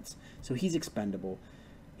McDermott's, so he's expendable.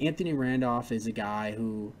 Anthony Randolph is a guy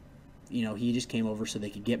who, he just came over so they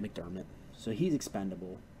could get McDermott, so he's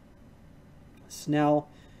expendable. Snell,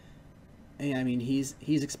 he's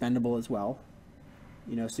expendable as well.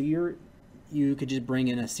 So you could just bring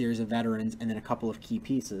in a series of veterans and then a couple of key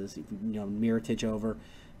pieces. Mirotic over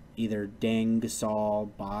either Deng, Gasol,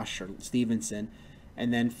 Bosh, or Stevenson,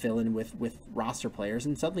 and then fill in with roster players,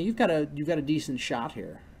 and suddenly you've got a decent shot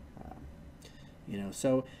here.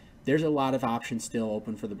 So there's a lot of options still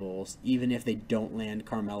open for the Bulls, even if they don't land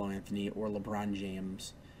Carmelo Anthony or LeBron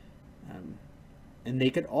James. And they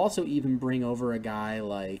could also even bring over a guy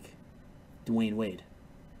like Dwayne Wade.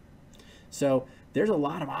 So there's a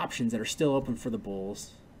lot of options that are still open for the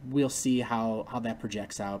Bulls. We'll see how that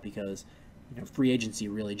projects out because free agency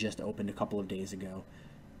really just opened a couple of days ago.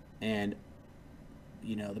 And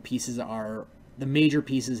the major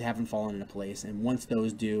pieces haven't fallen into place, and once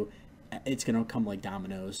those do, it's going to come like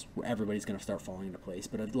dominoes where everybody's going to start falling into place.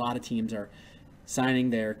 But a lot of teams are signing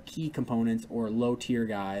their key components or low tier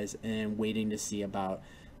guys and waiting to see about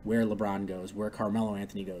where LeBron goes, where Carmelo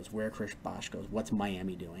Anthony goes, where Chris Bosh goes, what's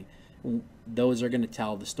Miami doing. Those are going to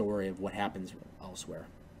tell the story of what happens elsewhere.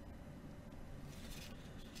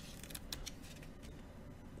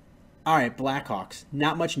 All right, Blackhawks.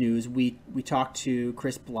 Not much news. We talked to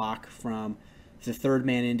Chris Block from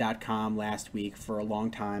thethirdmanin.com last week for a long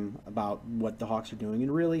time about what the Hawks are doing.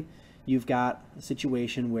 And really, you've got a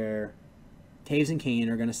situation where Taves and Kane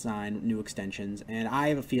are going to sign new extensions. And I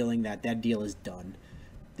have a feeling that deal is done.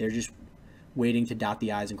 They're just waiting to dot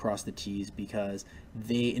the I's and cross the T's because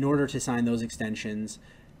in order to sign those extensions,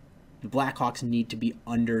 the Blackhawks need to be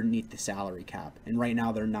underneath the salary cap. And right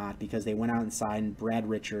now they're not because they went out and signed Brad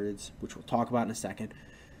Richards, which we'll talk about in a second.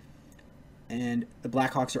 And the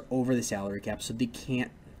Blackhawks are over the salary cap, so they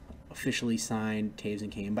can't officially sign Taves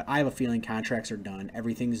and Kane. But I have a feeling contracts are done.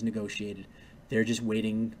 Everything's negotiated. They're just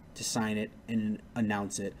waiting to sign it and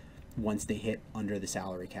announce it once they hit under the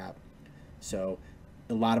salary cap. So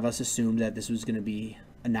a lot of us assumed that this was going to be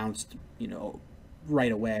announced,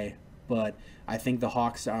 right away. But I think the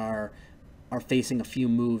Hawks are facing a few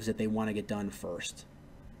moves that they want to get done first.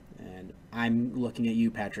 And I'm looking at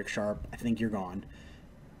you, Patrick Sharp. I think you're gone.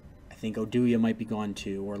 I think Oduya might be gone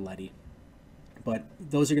too, or Letty. But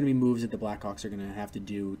those are going to be moves that the Blackhawks are going to have to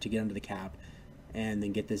do to get under the cap and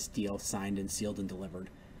then get this deal signed and sealed and delivered.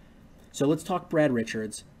 So let's talk Brad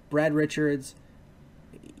Richards. Brad Richards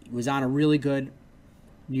was on a really good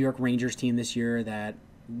New York Rangers team this year that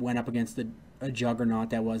went up against a juggernaut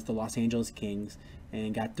that was the Los Angeles Kings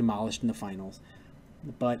and got demolished in the finals.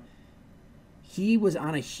 But he was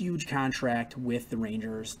on a huge contract with the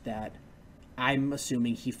Rangers that I'm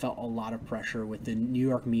assuming he felt a lot of pressure with the New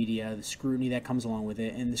York media, the scrutiny that comes along with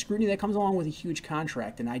it, and the scrutiny that comes along with a huge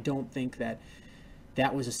contract. And I don't think that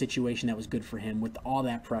was a situation that was good for him with all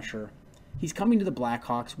that pressure. He's coming to the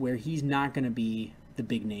Blackhawks where he's not going to be the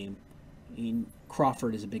big name. I mean,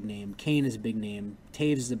 Crawford is a big name. Kane is a big name.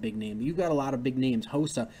 Taves is a big name. You've got a lot of big names.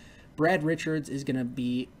 Hossa. Brad Richards is going to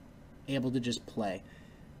be able to just play.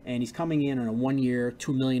 And he's coming in on a 1-year,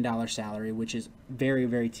 $2 million salary, which is very,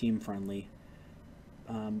 very team friendly.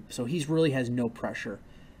 So he's really has no pressure.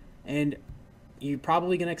 And you're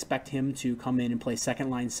probably going to expect him to come in and play second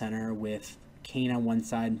line center with Kane on one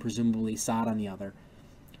side and presumably Saad on the other.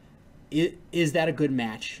 Is that a good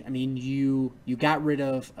match? I mean, you got rid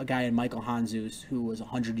of a guy in Michael Handzus who was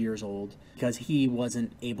 100 years old because he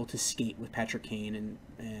wasn't able to skate with Patrick Kane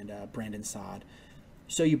and Brandon Saad.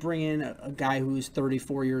 So you bring in a guy who's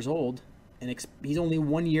 34 years old, and he's only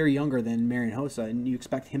 1 year younger than Marian Hossa, and you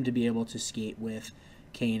expect him to be able to skate with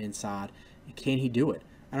Kane and Saad. Can he do it?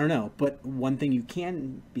 I don't know. But one thing you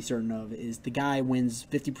can be certain of is the guy wins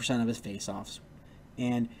 50% of his faceoffs,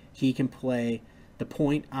 and he can play the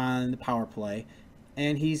point on the power play,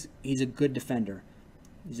 and he's a good defender.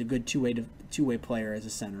 He's a good two-way player as a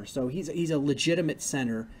center. So he's a legitimate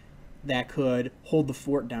center that could hold the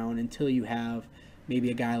fort down until you have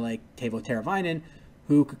maybe a guy like Teuvo Teravainen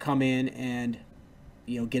who could come in and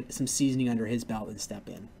get some seasoning under his belt and step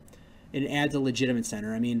in. It adds a legitimate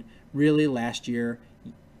center. I mean, really last year,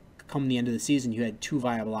 come the end of the season, you had two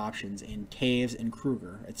viable options in Taves and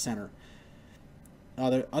Kruger at center.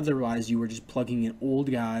 Otherwise, you were just plugging in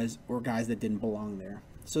old guys or guys that didn't belong there.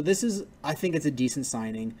 So I think it's a decent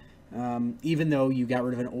signing. Even though you got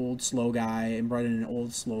rid of an old slow guy and brought in an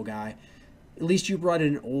old slow guy, at least you brought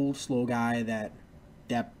in an old slow guy that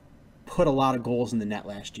put a lot of goals in the net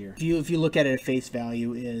last year. If you look at it at face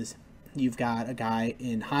value, you've got a guy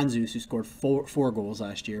in Handzus who scored four goals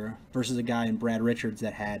last year versus a guy in Brad Richards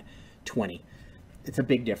that had 20. It's a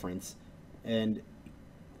big difference, and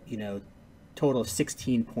total of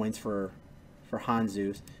 16 points for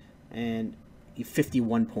Handzus and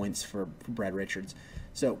 51 points for Brad Richards.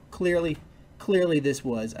 So clearly this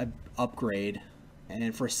was an upgrade,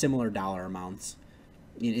 and for similar dollar amounts.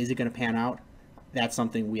 Is it going to pan out? That's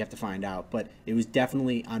something we have to find out, but it was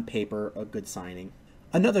definitely on paper a good signing.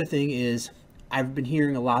 Another thing is I've been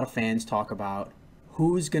hearing a lot of fans talk about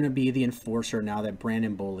who's going to be the enforcer now that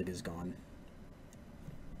Brandon Bollig is gone.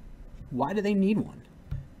 Why do they need one?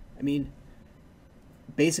 I mean,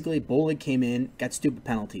 basically Bollig came in, got stupid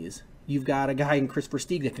penalties. You've got a guy in Chris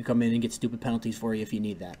Versteeg that can come in and get stupid penalties for you if you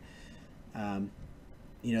need that.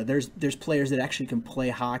 There's players that actually can play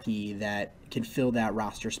hockey that can fill that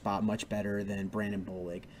roster spot much better than Brandon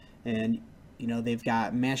Bollig. And, they've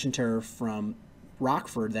got Mashinter from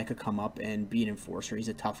Rockford that could come up and be an enforcer. He's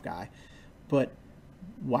a tough guy. But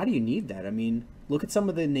why do you need that? I mean, look at some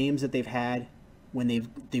of the names that they've had when they've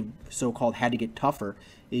so-called had to get tougher.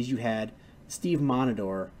 Is you had Steve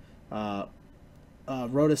Monador,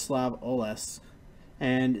 Rostislav Oles,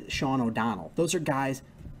 and Sean O'Donnell. Those are guys.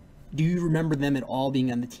 Do you remember them at all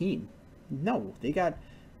being on the team? No,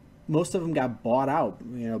 most of them got bought out,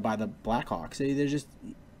 by the Blackhawks.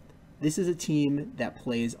 This is a team that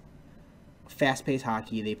plays fast-paced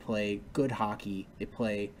hockey. They play good hockey. They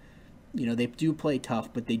play, they do play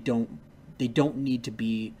tough, but they don't need to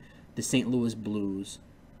be the St. Louis Blues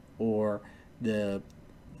or the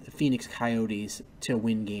Phoenix Coyotes to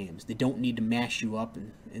win games. They don't need to mash you up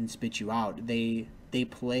and spit you out. They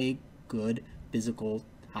play good physical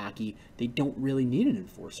hockey. They don't really need an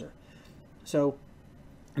enforcer. So,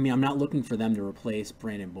 I mean, I'm not looking for them to replace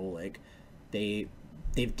Brandon Bollig. They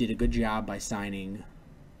did a good job by signing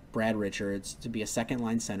Brad Richards to be a second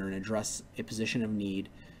line center and address a position of need.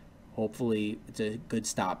 Hopefully, it's a good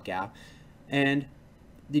stopgap, and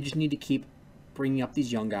they just need to keep bringing up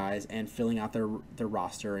these young guys and filling out their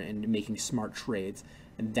roster and making smart trades,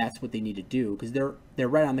 and that's what they need to do because they're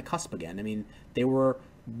right on the cusp again. I mean, they were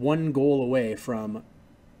one goal away from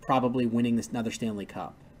probably winning another Stanley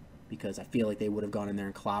Cup because I feel like they would have gone in there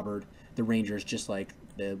and clobbered the Rangers just like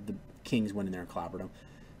the Kings went in there and clobbered them.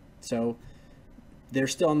 So they're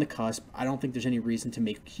still on the cusp. I don't think there's any reason to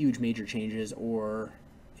make huge major changes or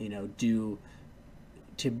to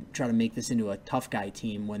try to make this into a tough guy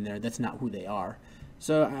team when that's not who they are.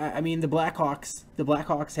 So I mean the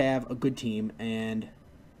Blackhawks have a good team, and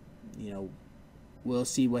we'll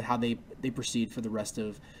see how they proceed for the rest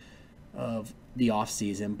of the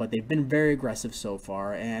offseason, but they've been very aggressive so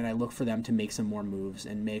far, and I look for them to make some more moves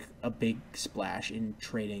and make a big splash in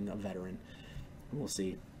trading a veteran. We'll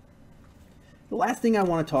see. The last thing I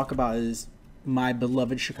want to talk about is my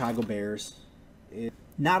beloved Chicago Bears.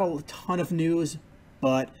 Not a ton of news,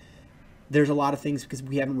 but there's a lot of things because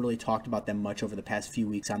we haven't really talked about them much over the past few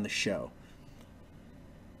weeks on the show.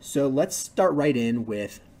 So let's start right in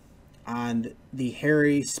with on the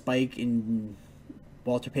Harry, Spike, and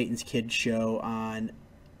Walter Payton's Kids show on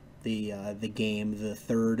the Game, the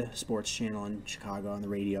third sports channel in Chicago on the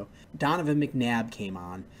radio. Donovan McNabb came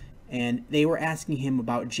on, and they were asking him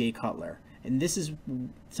about Jay Cutler. And this is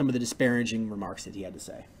some of the disparaging remarks that he had to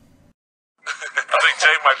say. I think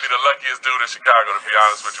Jay might be the luckiest dude in Chicago, to be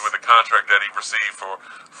honest with you, with the contract that he received for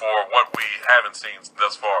what we haven't seen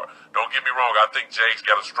thus far. Don't get me wrong, I think Jay's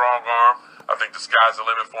got a strong arm. I think the sky's the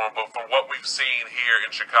limit for him. But from what we've seen here in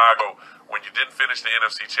Chicago, when you didn't finish the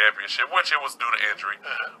NFC Championship, which it was due to injury,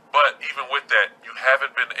 but even with that, you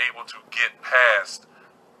haven't been able to get past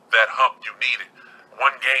that hump you needed.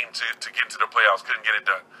 One game to get to the playoffs, couldn't get it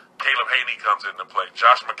done. Caleb Haney comes into play.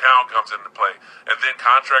 Josh McCown comes into play. And then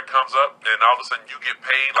contract comes up, and all of a sudden you get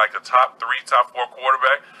paid like a top 3, top 4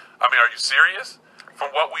 quarterback. I mean, are you serious?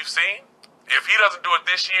 From what we've seen, if he doesn't do it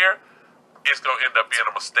this year, it's going to end up being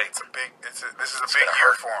a mistake. This is a big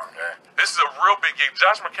year for him, man. This is a real big game.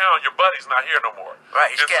 Josh McCown, your buddy's not here no more.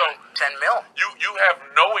 Right, he's and getting so 10 mil. You have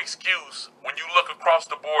no excuse when you look across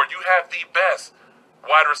the board. You have the best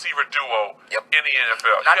wide receiver duo in the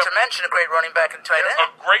NFL. Not to mention a great running back and tight end. A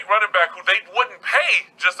great running back who they wouldn't pay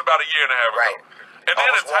just about a year and a half ago. Right. And then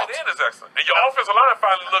the tight end is excellent. And your offensive line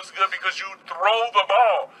finally looks good because you throw the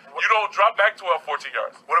ball. You don't drop back 12, 14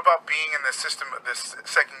 yards. What about being in the system this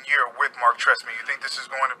second year with Mark Trestman? You think this is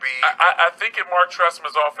going to be... I think in Mark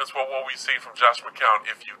Trestman's offense, what we see from Josh McCown,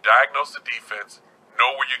 if you diagnose the defense,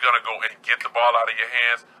 know where you're going to go and get the ball out of your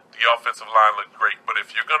hands, the offensive line looked great. But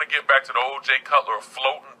if you're going to get back to the old Jay Cutler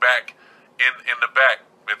floating back in the back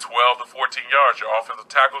at 12 to 14 yards, your offensive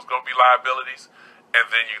tackle's going to be liabilities, and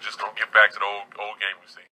then you're just going to get back to the old game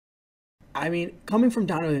we've seen. I mean, coming from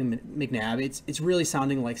Donovan McNabb, it's really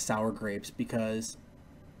sounding like sour grapes because,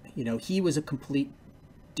 you know, he was a complete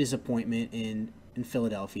disappointment in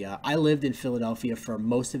Philadelphia. I lived in Philadelphia for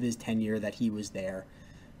most of his tenure that he was there.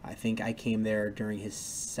 I think I came there during his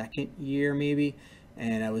second year, maybe,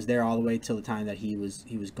 and I was there all the way till the time that he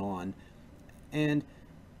was gone. And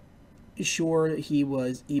sure, he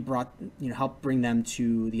brought, helped bring them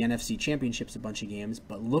to the NFC Championships a bunch of games,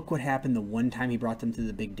 but look what happened the one time he brought them to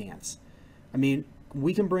the big dance. I mean,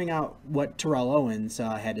 we can bring out what Terrell Owens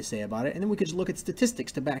had to say about it, and then we could just look at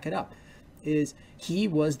statistics to back it up. He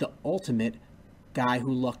was the ultimate guy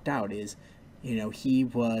who lucked out. He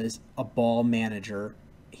was a ball manager.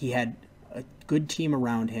 He had a good team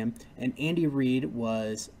around him, and Andy Reid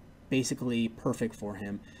was basically perfect for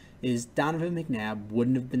him. Donovan McNabb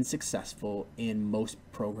wouldn't have been successful in most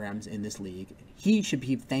programs in this league. He should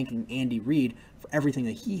be thanking Andy Reid for everything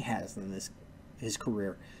that he has in his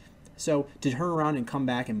career. So to turn around and come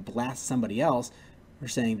back and blast somebody else for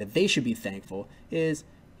saying that they should be thankful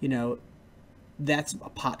that's a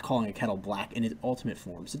pot calling a kettle black in its ultimate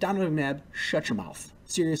form. So Donovan McNabb, shut your mouth.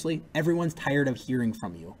 Seriously, everyone's tired of hearing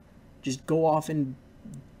from you. Just go off and,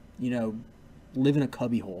 live in a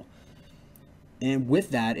cubbyhole. And with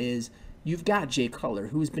that you've got Jay Cutler,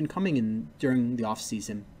 who's been coming in during the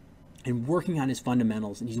offseason and working on his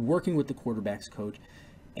fundamentals, and he's working with the quarterback's coach,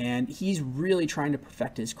 and he's really trying to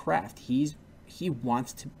perfect his craft. He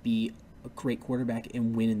wants to be a great quarterback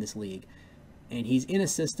and win in this league. And he's in a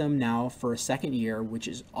system now for a second year, which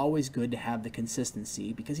is always good to have the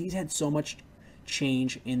consistency because he's had so much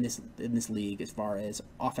change in this league as far as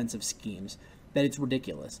offensive schemes that it's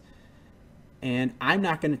ridiculous. And I'm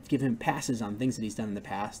not going to give him passes on things that he's done in the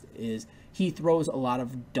past. He throws a lot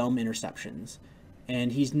of dumb interceptions,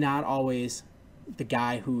 and he's not always the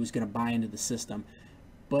guy who's going to buy into the system.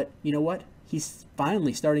 But you know what? He's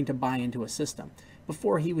finally starting to buy into a system.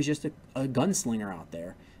 Before he was just a gunslinger out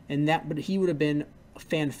there, but he would have been a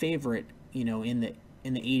fan favorite, in the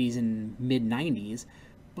 80s and mid 90s.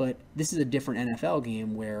 But this is a different NFL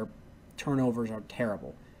game where turnovers are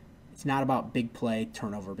terrible. It's not about big play,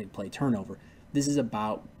 turnover, big play, turnover. This is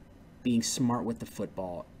about being smart with the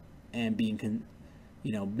football and being,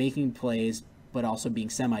 making plays, but also being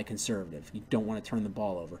semi-conservative. You don't want to turn the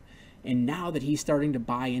ball over. And now that he's starting to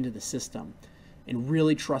buy into the system and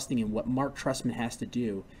really trusting in what Mark Trestman has to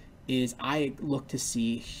do, I look to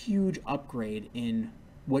see a huge upgrade in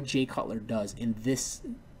what Jay Cutler does in this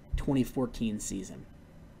 2014 season.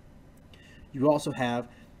 You also have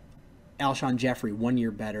Alshon Jeffrey, 1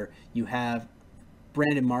 year better. You have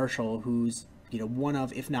Brandon Marshall, who's one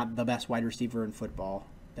of, if not the best wide receiver in football,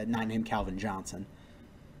 that not named Calvin Johnson.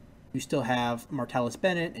 You still have Martellus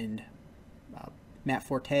Bennett and Matt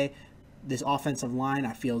Forte. This offensive line,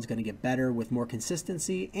 I feel, is going to get better with more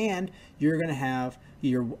consistency, and you're going to have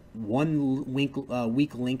your one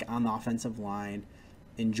weak link on the offensive line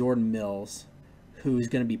in Jordan Mills, who's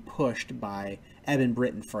going to be pushed by Evan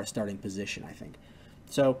Britton for a starting position, I think.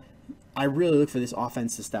 So I really look for this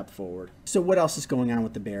offense to step forward. So what else is going on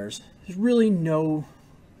with the Bears? There's really no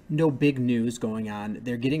big news going on.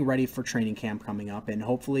 They're getting ready for training camp coming up, and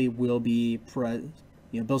hopefully we'll be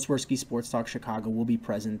Bill Swerski Sports Talk Chicago will be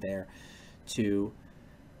present there to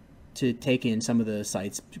take in some of the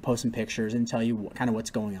sites, post some pictures, and tell you kind of what's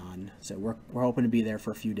going on. So we're hoping to be there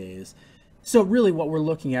for a few days. So really what we're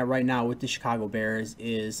looking at right now with the Chicago Bears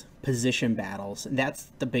is position battles, and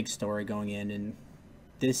that's the big story going in.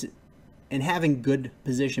 And having good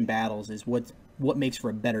position battles is what makes for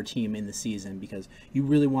a better team in the season, because you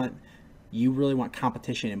really want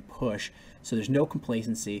competition and push, so there's no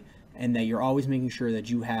complacency, and that you're always making sure that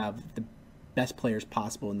you have the best players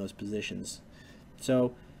possible in those positions.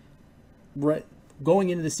 So going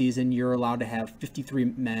into the season, you're allowed to have 53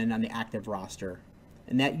 men on the active roster.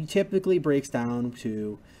 And that typically breaks down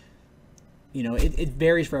to, it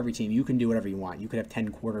varies for every team. You can do whatever you want. You could have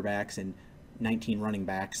 10 quarterbacks and 19 running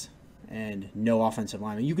backs and no offensive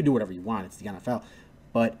linemen. You could do whatever you want. It's the NFL.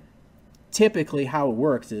 But typically how it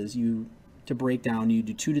works is to break down, you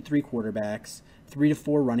do 2 to 3 quarterbacks, 3 to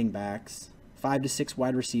 4 running backs, 5 to 6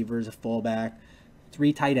 wide receivers, a fullback,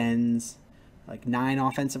 3 tight ends, like 9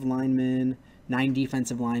 offensive linemen, 9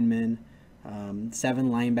 defensive linemen, 7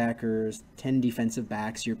 linebackers, 10 defensive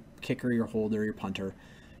backs, your kicker, your holder, your punter.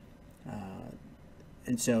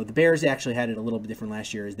 And so the Bears actually had it a little bit different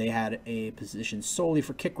last year, as they had a position solely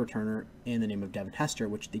for kick returner in the name of Devin Hester,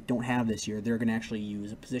 which they don't have this year. They're going to actually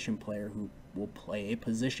use a position player who will play a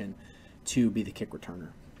position to be the kick returner.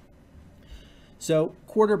 So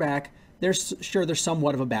quarterback, there's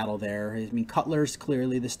somewhat of a battle there. I mean, Cutler's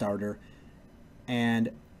clearly the starter, and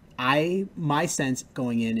my sense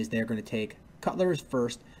going in is they're going to take Cutler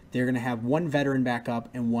first. They're going to have 1 veteran backup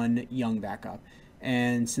and 1 young backup.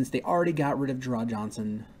 And since they already got rid of Gerard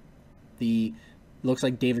Johnson, looks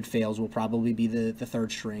like David Fales will probably be the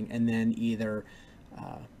third string, and then either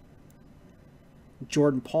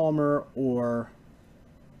Jordan Palmer or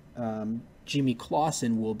Jimmy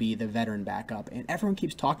Clausen will be the veteran backup. And everyone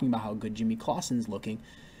keeps talking about how good Jimmy Clausen's looking,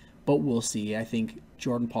 but we'll see. I think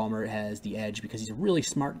Jordan Palmer has the edge because he's a really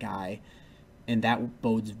smart guy, and that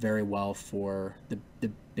bodes very well for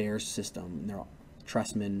the Bears system. Their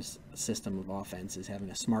Trestman's system of offense is having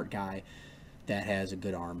a smart guy that has a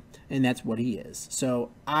good arm, and that's what he is.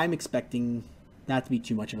 So I'm expecting not to be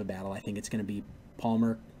too much of a battle. I think it's going to be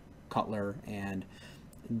Palmer, Cutler, and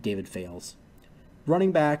David Fales.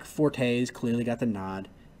 Running back, Forte's clearly got the nod.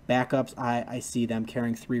 Backups, I see them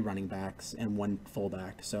carrying 3 running backs and 1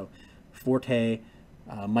 fullback. So Forte,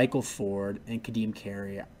 Michael Ford, and Kadeem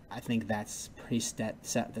Carey, I think that's pretty set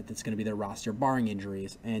that that's going to be their roster, barring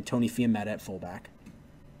injuries, and Tony Fiammetta at fullback.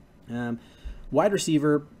 Wide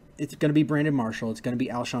receiver, it's going to be Brandon Marshall. It's going to be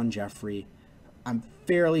Alshon Jeffrey. I'm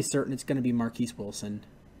fairly certain it's going to be Marquise Wilson.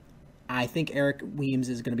 I think Eric Weems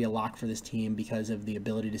is going to be a lock for this team because of the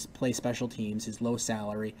ability to play special teams, his low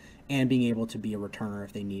salary, and being able to be a returner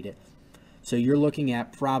if they need it. So you're looking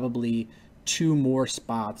at probably 2 more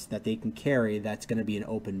spots that they can carry that's going to be an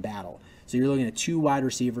open battle. So you're looking at 2 wide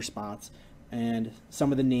receiver spots, and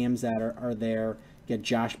some of the names that are there, you get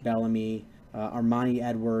Josh Bellamy, Armani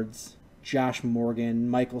Edwards, Josh Morgan,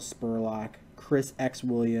 Michael Spurlock, Chris X.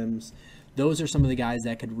 Williams. Those are some of the guys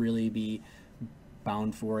that could really be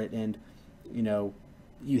bound for it. And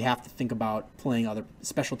you have to think about playing other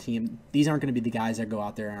special team. These aren't going to be the guys that go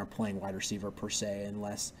out there and are playing wide receiver per se,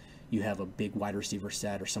 unless you have a big wide receiver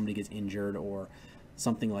set or somebody gets injured or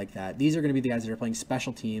something like that. These are going to be the guys that are playing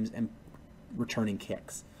special teams and returning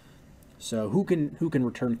kicks. So who can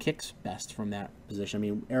return kicks best from that position? I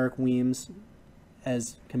mean, Eric Weems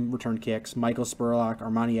can return kicks. Michael Spurlock,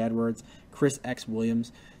 Armani Edwards, Chris X.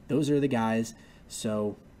 Williams. Those are the guys.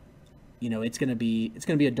 So it's going to be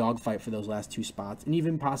a dogfight for those last 2 spots, and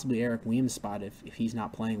even possibly Eric Weems' spot if he's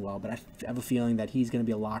not playing well. But I have a feeling that he's going to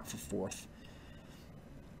be a lock for 4th.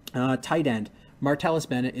 Tight end, Martellus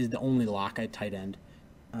Bennett is the only lock at tight end.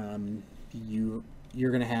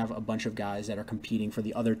 You're going to have a bunch of guys that are competing for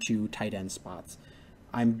the other 2 tight end spots.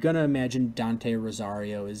 I'm going to imagine Dante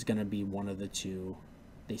Rosario is going to be one of the 2.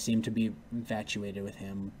 They seem to be infatuated with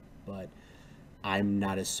him, but I'm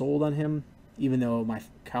not as sold on him, even though my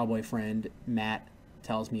Cowboy friend Matt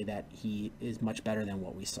tells me that he is much better than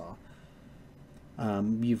what we saw.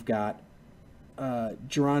 You've got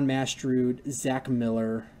Jerron Mastrud, Zach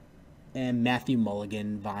Miller, and Matthew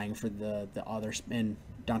Mulligan vying for the other, and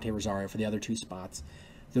Dante Rosario for the other 2 spots.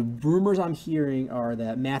 The rumors I'm hearing are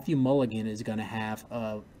that Matthew Mulligan is going to have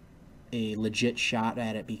a legit shot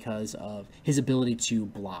at it because of his ability to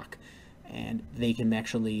block, and they can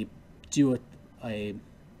actually do a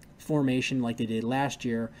formation like they did last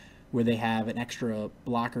year, where they have an extra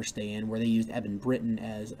blocker stay in, where they used Evan Britton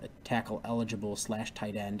as a tackle eligible /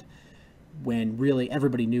 tight end, when really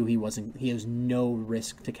everybody knew he was no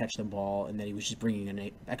risk to catch the ball, and that he was just bringing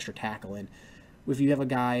an extra tackle in. if you have a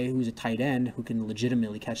guy who's a tight end who can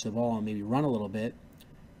legitimately catch the ball and maybe run a little bit,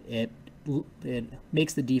 it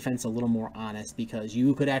makes the defense a little more honest because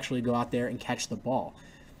you could actually go out there and catch the ball.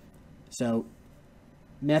 So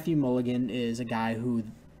Matthew Mulligan is a guy who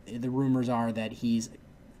the rumors are that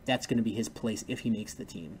that's going to be his place if he makes the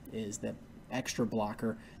team, is the extra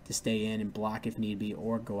blocker to stay in and block if need be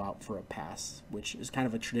or go out for a pass, which is kind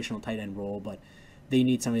of a traditional tight end role, but they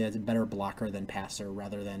need somebody that's a better blocker than passer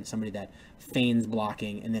rather than somebody that feigns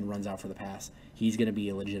blocking and then runs out for the pass. He's going to be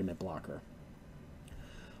a legitimate blocker.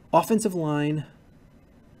 Offensive line,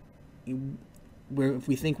 if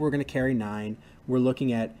we think we're going to carry 9, we're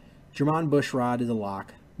looking at Jermon Bushrod is a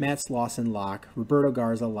lock, Matt Slauson lock, Roberto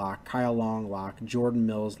Garza lock, Kyle Long lock, Jordan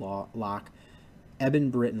Mills lock, Eben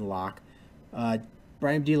Britton lock,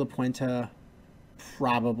 Brian De La Puente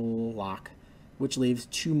probable lock, which leaves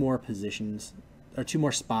 2 more positions or 2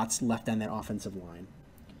 more spots left on that offensive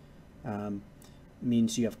line.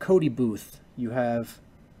 Means you have Cody Booth, you have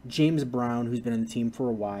James Brown, who's been on the team for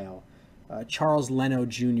a while, Charles Leno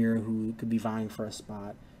Jr., who could be vying for a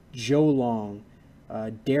spot, Joe Long,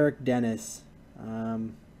 Derek Dennis,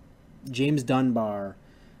 James Dunbar,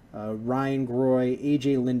 Ryan Groy,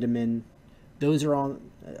 AJ Lindemann. Those are all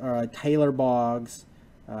Taylor Boggs.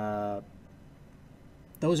 Those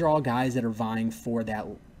are all guys that are vying for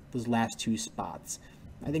those last 2 spots.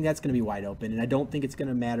 I think that's going to be wide open, and I don't think it's going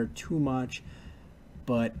to matter too much,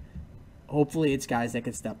 but hopefully it's guys that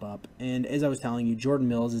can step up. And as I was telling you, Jordan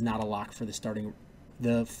Mills is not a lock for the starting.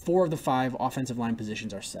 The 4 of the 5 offensive line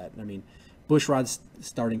positions are set. I mean, Bushrod's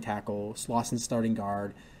starting tackle, Slauson's starting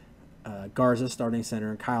guard, Garza's starting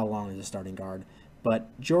center, and Kyle Long is a starting guard.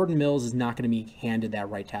 But Jordan Mills is not going to be handed that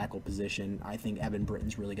right tackle position. I think Eben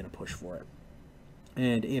Britton's really going to push for it.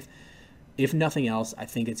 And if nothing else, I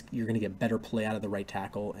think you're going to get better play out of the right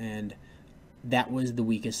tackle, and that was the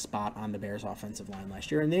weakest spot on the Bears' offensive line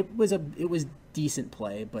last year. And it was decent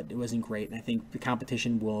play, but it wasn't great. And I think the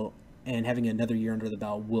competition and having another year under the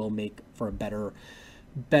belt will make for a better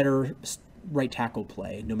right tackle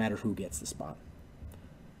play, no matter who gets the spot.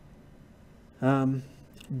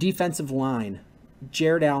 Defensive line.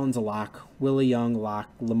 Jared Allen's a lock, Willie Young lock,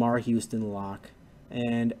 Lamar Houston lock,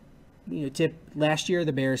 and last year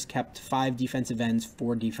the Bears kept 5 defensive ends,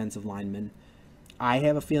 4 defensive linemen. I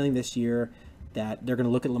have a feeling this year that they're going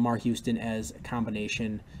to look at Lamar Houston as a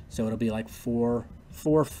combination, so it'll be like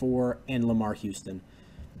 4-4 and Lamar Houston.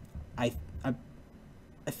 I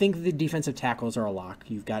think the defensive tackles are a lock.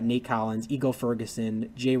 You've got Nate Collins, Ego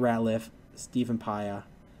Ferguson, Jay Ratliff, Stephen Paya.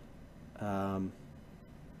 I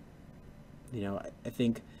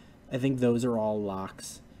think those are all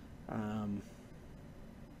locks.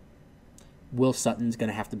 Will Sutton's going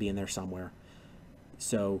to have to be in there somewhere.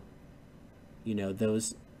 So,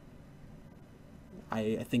 those.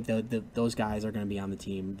 I think those guys are going to be on the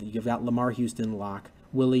team. You've got Lamar Houston lock,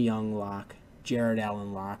 Willie Young lock, Jared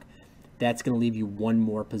Allen lock. That's going to leave you 1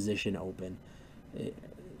 more position open.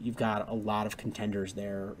 You've got a lot of contenders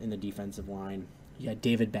there in the defensive line. You got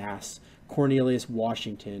David Bass, Cornelius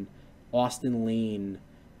Washington, Austin Lane.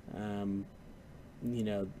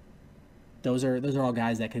 Those are all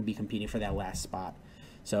guys that could be competing for that last spot.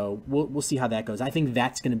 So we'll see how that goes. I think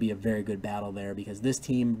that's going to be a very good battle there because this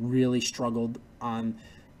team really struggled on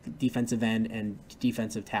the defensive end and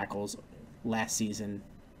defensive tackles last season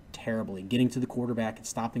terribly, getting to the quarterback and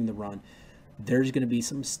stopping the run. There's going to be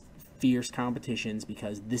some fierce competitions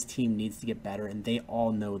because this team needs to get better, and they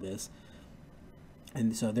all know this.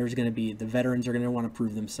 And so there's going to be the veterans are going to want to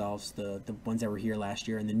prove themselves, the ones that were here last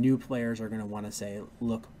year, and the new players are going to want to say,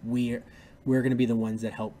 look, we're going to be the ones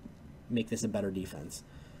that help make this a better defense.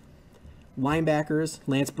 Linebackers,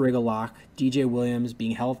 Lance Brigg a lock, DJ Williams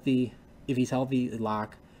being healthy, if he's healthy,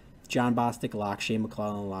 lock, John Bostic lock, Shea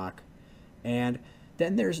McClellan lock. And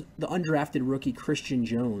then there's the undrafted rookie Christian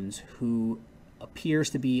Jones, who appears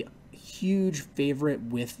to be a huge favorite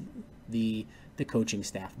with the coaching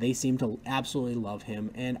staff. They seem to absolutely love him.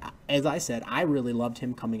 And as I said, I really loved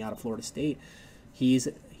him coming out of Florida State. He's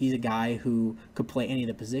a guy who could play any of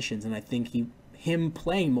the positions, and I think him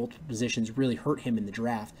playing multiple positions really hurt him in the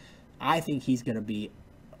draft. I think he's going to be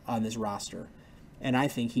on this roster, and I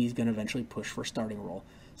think he's going to eventually push for a starting role.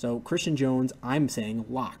 So Christian Jones, I'm saying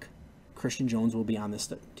lock. Christian Jones will be on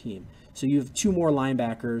this team. So you have 2 more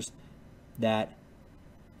linebackers that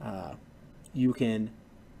you can,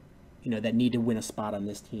 that need to win a spot on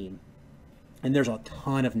this team. And there's a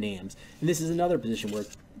ton of names. And this is another position where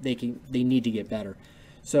they need to get better.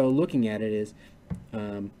 So looking at it is,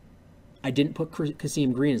 I didn't put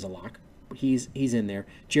Kasim Green as a lock, but he's in there.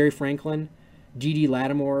 Jerry Franklin, D.D.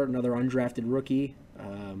 Lattimore, another undrafted rookie,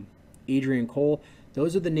 Adrian Cole.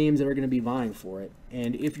 those are the names that are going to be vying for it.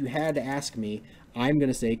 And if you had to ask me, I'm going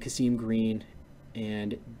to say Kasim Green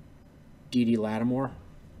and Didi Lattimore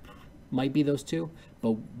might be those two,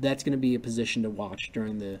 but that's going to be a position to watch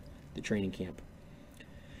during the training camp.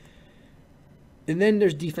 And then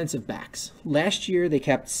there's defensive backs. Last year, they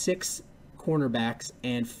kept 6 cornerbacks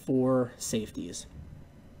and 4 safeties.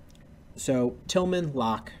 So Tillman,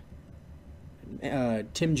 lock.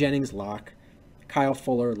 Tim Jennings, lock. Kyle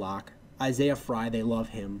Fuller, lock. Isaiah Fry, they love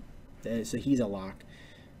him, so he's a lock.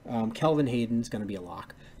 Kelvin Hayden's going to be a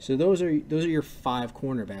lock. So those are your 5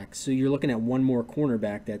 cornerbacks. So you're looking at one more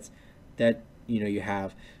cornerback that you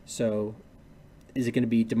have. So is it going to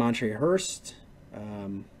be DeMontre Hurst,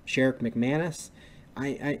 Sherrick McManus?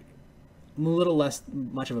 I'm a little less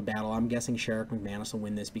much of a battle. I'm guessing Sherrick McManus will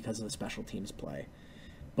win this because of the special teams play.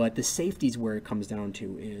 But the safeties, where it comes down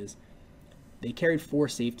to, is they carried 4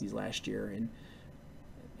 safeties last year,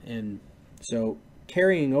 and so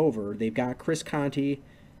carrying over, they've got Chris Conti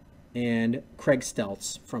and Craig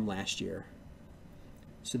Stelz from last year.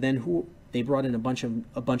 So then they brought in a bunch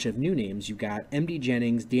of new names. You got M.D.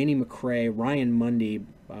 Jennings, Danny McCray, Ryan Mundy,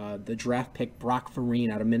 the draft pick Brock Vereen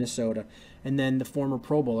out of Minnesota, and then the former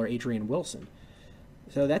Pro Bowler Adrian Wilson.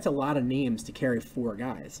 So that's a lot of names to carry 4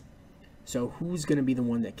 guys. So who's going to be the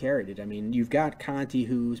one that carried it? I mean, you've got Conti,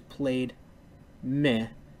 who's played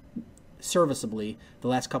serviceably the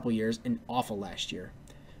last couple years and awful last year.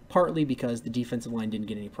 Partly because the defensive line didn't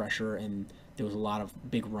get any pressure and there was a lot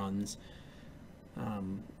of big runs.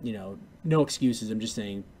 No excuses. I'm just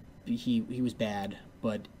saying he was bad,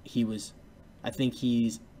 but I think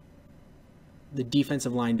the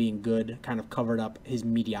defensive line being good kind of covered up his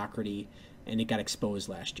mediocrity, and it got exposed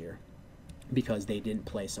last year because they didn't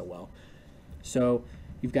play so well. So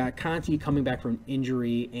you've got Conti coming back from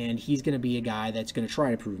injury, and he's going to be a guy that's going to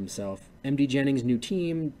try to prove himself. M.D. Jennings, new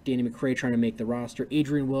team. Danny McCray trying to make the roster.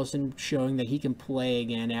 Adrian Wilson showing that he can play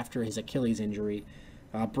again after his Achilles injury.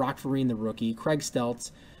 Brock Vereen, the rookie. Craig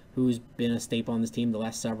Stelz, who's been a staple on this team the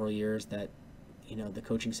last several years that the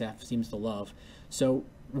coaching staff seems to love. So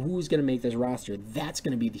who's going to make this roster? That's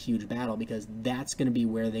going to be the huge battle, because that's going to be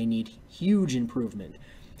where they need huge improvement.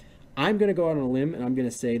 I'm going to go out on a limb, and I'm going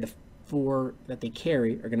to say the 4 that they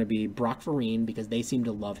carry are going to be Brock Vereen, because they seem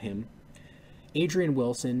to love him. Adrian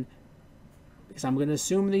Wilson, because I'm going to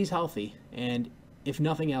assume that he's healthy, and if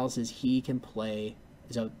nothing else, is he can play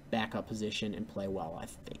as a backup position and play well, I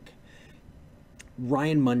think.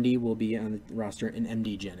 Ryan Mundy will be on the roster, and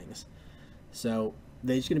M.D. Jennings. So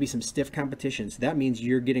there's going to be some stiff competition. So that means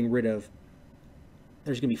you're getting rid of,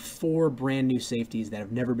 there's going to be 4 brand new safeties that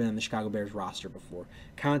have never been on the Chicago Bears roster before.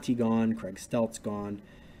 Conti gone, Craig Stelz gone.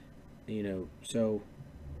 So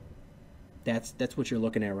that's what you're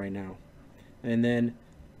looking at right now. And then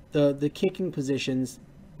the kicking positions,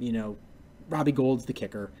 Robbie Gould's the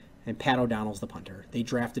kicker and Pat O'Donnell's the punter. They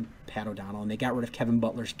drafted Pat O'Donnell and they got rid of Kevin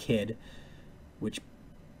Butler's kid, which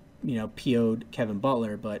PO'd Kevin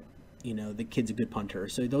Butler, but the kid's a good punter.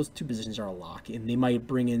 So those 2 positions are a lock, and they might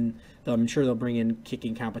bring in, I'm sure they'll bring in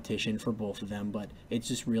kicking competition for both of them, but it's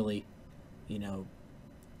just really,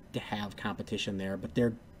 to have competition there. But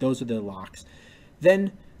those are the locks.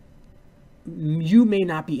 Then you may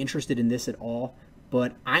not be interested in this at all,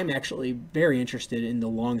 but I'm actually very interested in the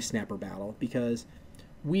long snapper battle, because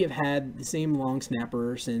we have had the same long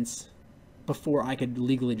snapper since before I could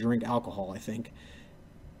legally drink alcohol, I think,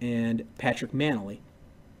 and Patrick Manley.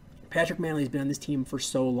 Patrick Manley's been on this team for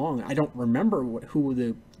so long. I don't remember who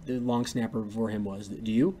the long snapper before him was.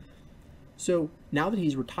 Do you? So now that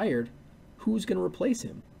he's retired, who's going to replace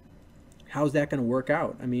him? How's that going to work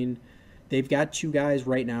out? I mean, they've got 2 guys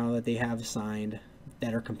right now that they have signed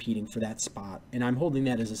that are competing for that spot, and I'm holding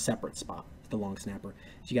that as a separate spot, the long snapper.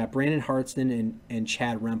 So you got Brandon Hartston and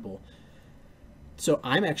Chad Rempel. So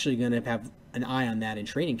I'm actually going to have an eye on that in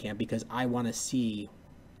training camp, because I want to see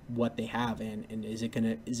what they have, and is it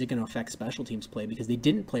gonna affect special teams play, because they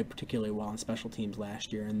didn't play particularly well on special teams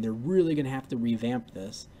last year, and they're really going to have to revamp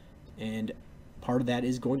this, and part of that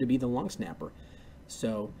is going to be the long snapper.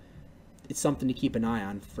 So it's something to keep an eye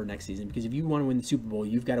on for next season, because if you want to win the Super Bowl,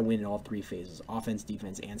 you've got to win in all 3 phases: offense,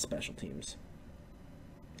 defense, and special teams.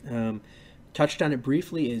 Touched on it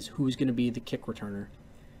briefly, is who's going to be the kick returner.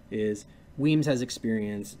 Is Weems has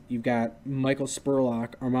experience. You've got Michael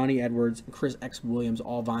Spurlock, Armani Edwards, and Chris X. Williams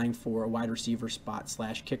all vying for a wide receiver spot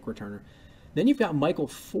 / kick returner. Then you've got Michael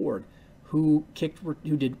Ford, who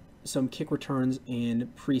did some kick returns in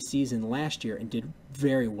preseason last year and did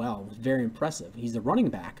very well. Was very impressive. He's the running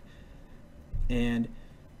back. And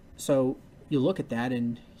so you look at that,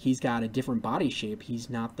 and he's got a different body shape. He's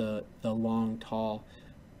not the long, tall,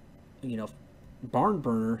 barn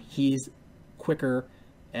burner. He's quicker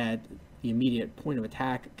at the immediate point of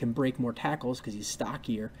attack, can break more tackles because he's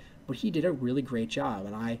stockier, but he did a really great job,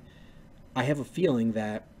 and I have a feeling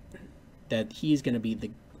that he's going to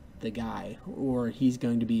be the guy, or he's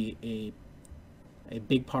going to be a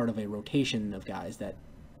big part of a rotation of guys that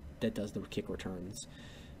does the kick returns.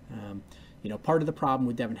 Part of the problem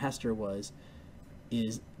with Devin Hester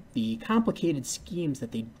is the complicated schemes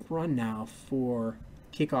that they run now for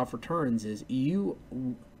kickoff returns. Is you're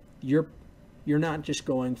not just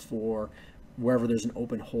going for wherever there's an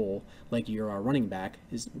open hole like you're a running back.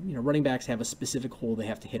 Running backs have a specific hole they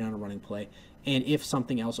have to hit on a running play, and if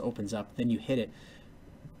something else opens up, then you hit it.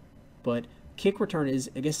 But kick return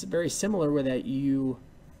is, I guess, very similar with that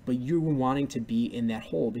but you're wanting to be in that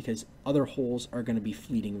hole because other holes are going to be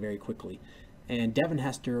fleeting very quickly. And Devin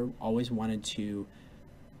Hester always wanted to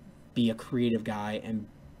be a creative guy and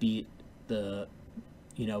beat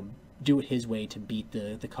do it his way to beat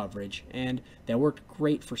the coverage. And that worked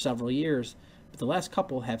great for several years, but the last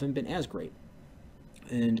couple haven't been as great.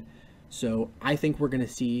 And so I think we're going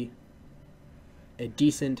to see a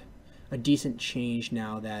decent change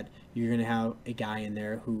now that you're going to have a guy in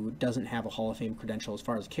there who doesn't have a Hall of Fame credential as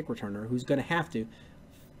far as kick returner, who's going to have to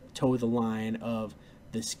toe the line of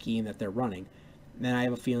the scheme that they're running. And then I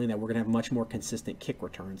have a feeling that we're going to have much more consistent kick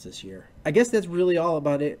returns this year. I guess that's really all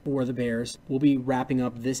about it for the Bears. We'll be wrapping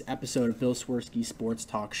up this episode of Bill Swerski Sports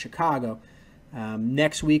Talk Chicago.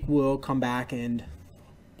 Next week we'll come back, and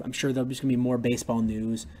I'm sure there'll just going to be more baseball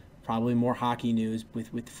news, probably more hockey news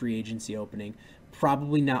with free agency opening.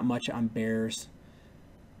 Probably not much on Bears.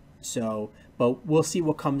 But we'll see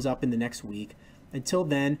what comes up in the next week. Until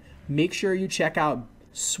then, make sure you check out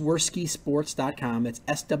Swerskisports.com. That's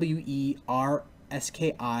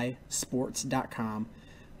SWERSKI sports.com.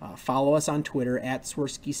 Follow us on Twitter at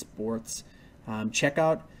Swerski Sports. Check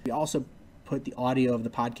out, we also put the audio of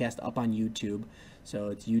the podcast up on YouTube. So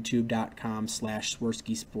it's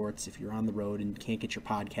youtube.com/Swerski Sports if you're on the road and can't get your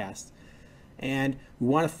podcast. And we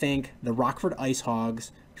want to thank the Rockford Ice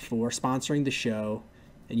Hogs for sponsoring the show.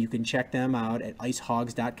 And you can check them out at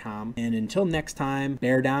icehogs.com. And until next time,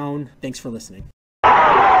 bear down. Thanks for listening.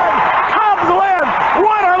 Cubs win!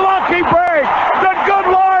 What a lucky break! The good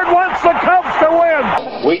Lord wants the Cubs to win!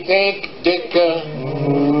 We thank Ditka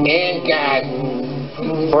and God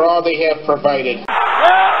for all they have provided.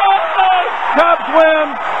 Cubs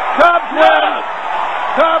win! Cubs win!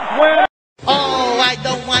 Cubs win! Oh, I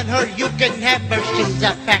don't want her. You can have her. She's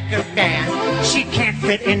a Packer fan. She can't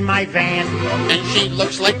fit in my van. And she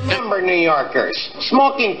looks like... Remember, New Yorkers,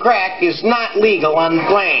 smoking crack is not legal on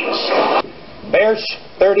planes. Bears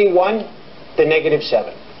 31 to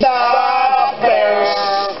 -7. The Bears!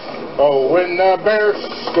 Oh, when the Bears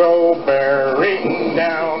go bearing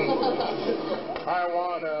down